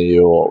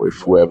Ateneo or with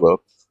whoever,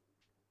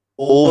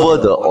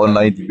 over the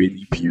online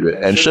debating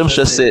period. And Shams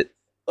just said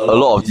a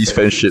lot of these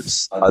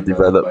friendships are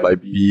developed by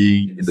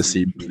being in the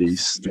same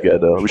place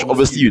together, which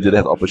obviously you didn't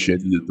have the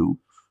opportunity to do.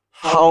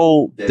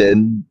 How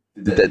then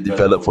did that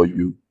develop for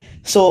you?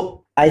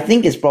 So I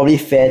think it's probably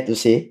fair to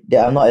say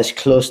that I'm not as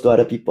close to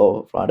other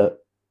people from other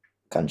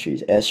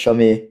countries as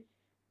Shame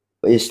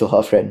is to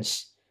her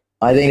friends.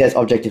 I think that's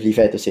objectively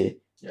fair to say.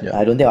 Yeah.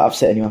 I don't think I'll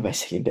upset anyone by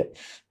saying that.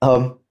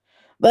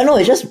 But no,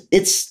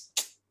 it's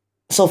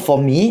so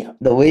for me,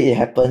 the way it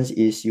happens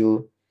is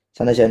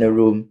sometimes you're in a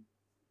room,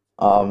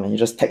 and you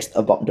just text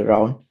about the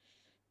round.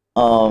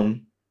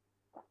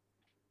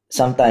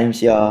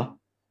 Sometimes you're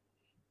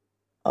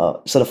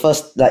so the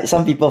first, like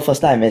some people,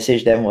 first time I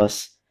messaged them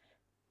was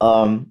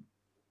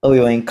we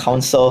were in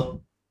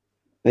council,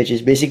 which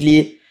is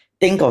basically,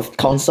 think of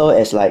council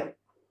as like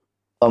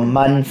a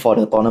month for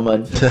the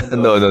tournament.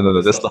 No,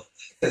 that's not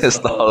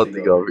how to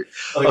think of it.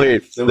 Okay,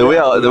 the way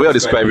I'll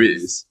describe it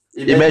is,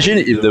 imagine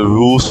if the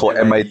rules for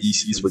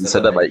MIDCs were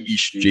decided by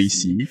each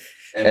JC,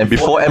 and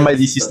before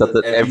MIDC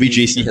started, every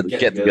JC had to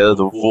get together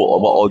to vote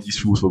on what all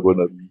these rules were going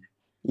to be.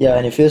 Yeah,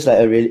 and it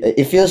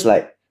feels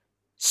like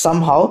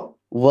somehow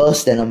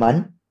worse than a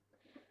month.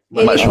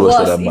 Much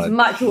worse than a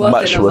month. It's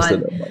much worse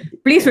than a month.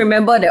 Please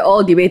remember that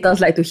all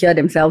debaters like to hear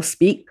themselves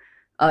speak,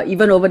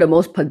 even over the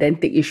most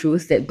pedantic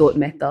issues that don't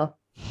matter.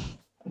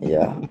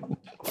 Yeah.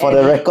 For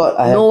the record,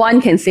 no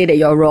one can say that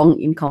you're wrong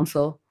in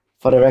council.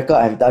 For the record,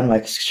 I've done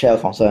my share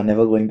of council. I'm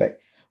never going back.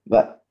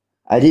 But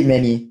I did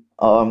many,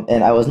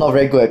 and I was not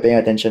very good at paying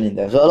attention in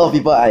them. So a lot of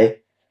people I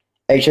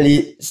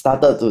actually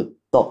started to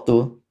talk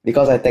to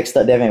because I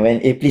texted them and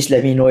went, hey, please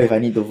let me know if I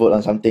need to vote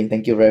on something.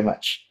 Thank you very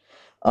much.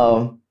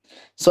 So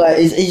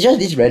it's just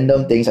these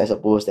random things, I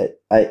suppose, that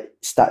I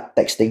start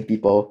texting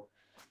people.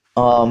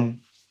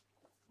 And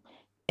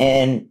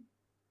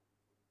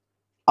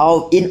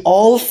in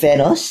all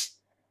fairness,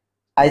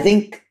 I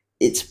think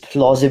it's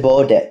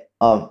plausible that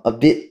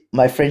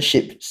my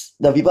friendships,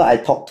 the people I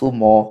talk to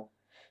more,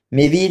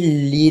 maybe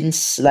lean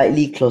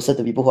slightly closer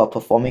to people who are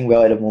performing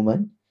well at the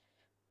moment.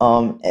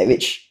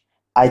 Which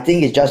I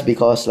think is just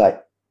because,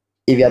 like,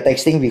 if you're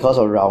texting because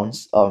of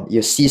rounds,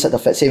 you see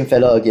the same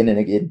fellow again and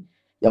again,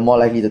 you're more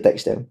likely to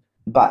text them.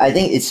 But I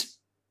think it's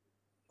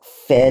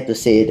fair to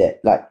say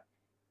that, like,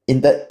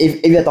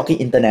 if you're talking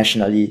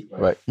internationally,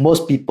 right,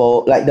 most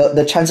people, like,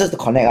 the chances to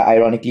connect are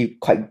ironically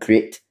quite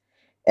great,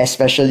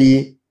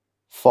 especially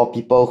for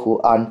people who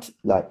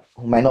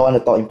might not want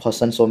to talk in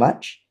person so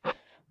much.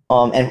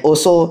 And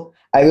also,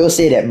 I will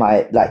say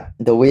that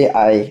the way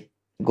I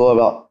go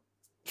about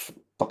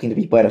talking to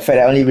people and the fact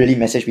that I only really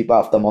message people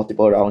after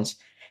multiple rounds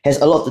has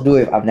a lot to do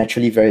with I'm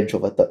naturally very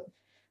introverted.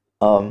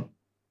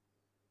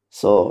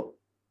 So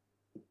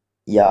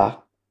yeah,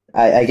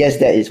 I guess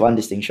that is one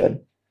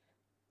distinction.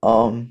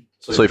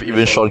 So if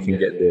even Sean can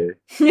get there.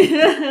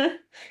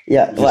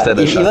 Yeah,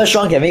 if even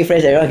Sean can make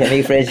friends, everyone can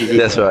make friends.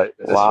 That's right.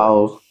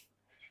 Wow.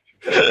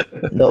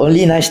 The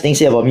only nice thing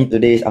say about me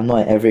today is I'm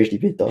not an average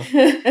debater.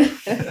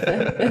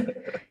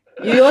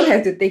 You don't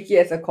have to take it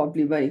as a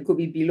compliment. It could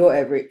be below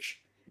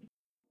average.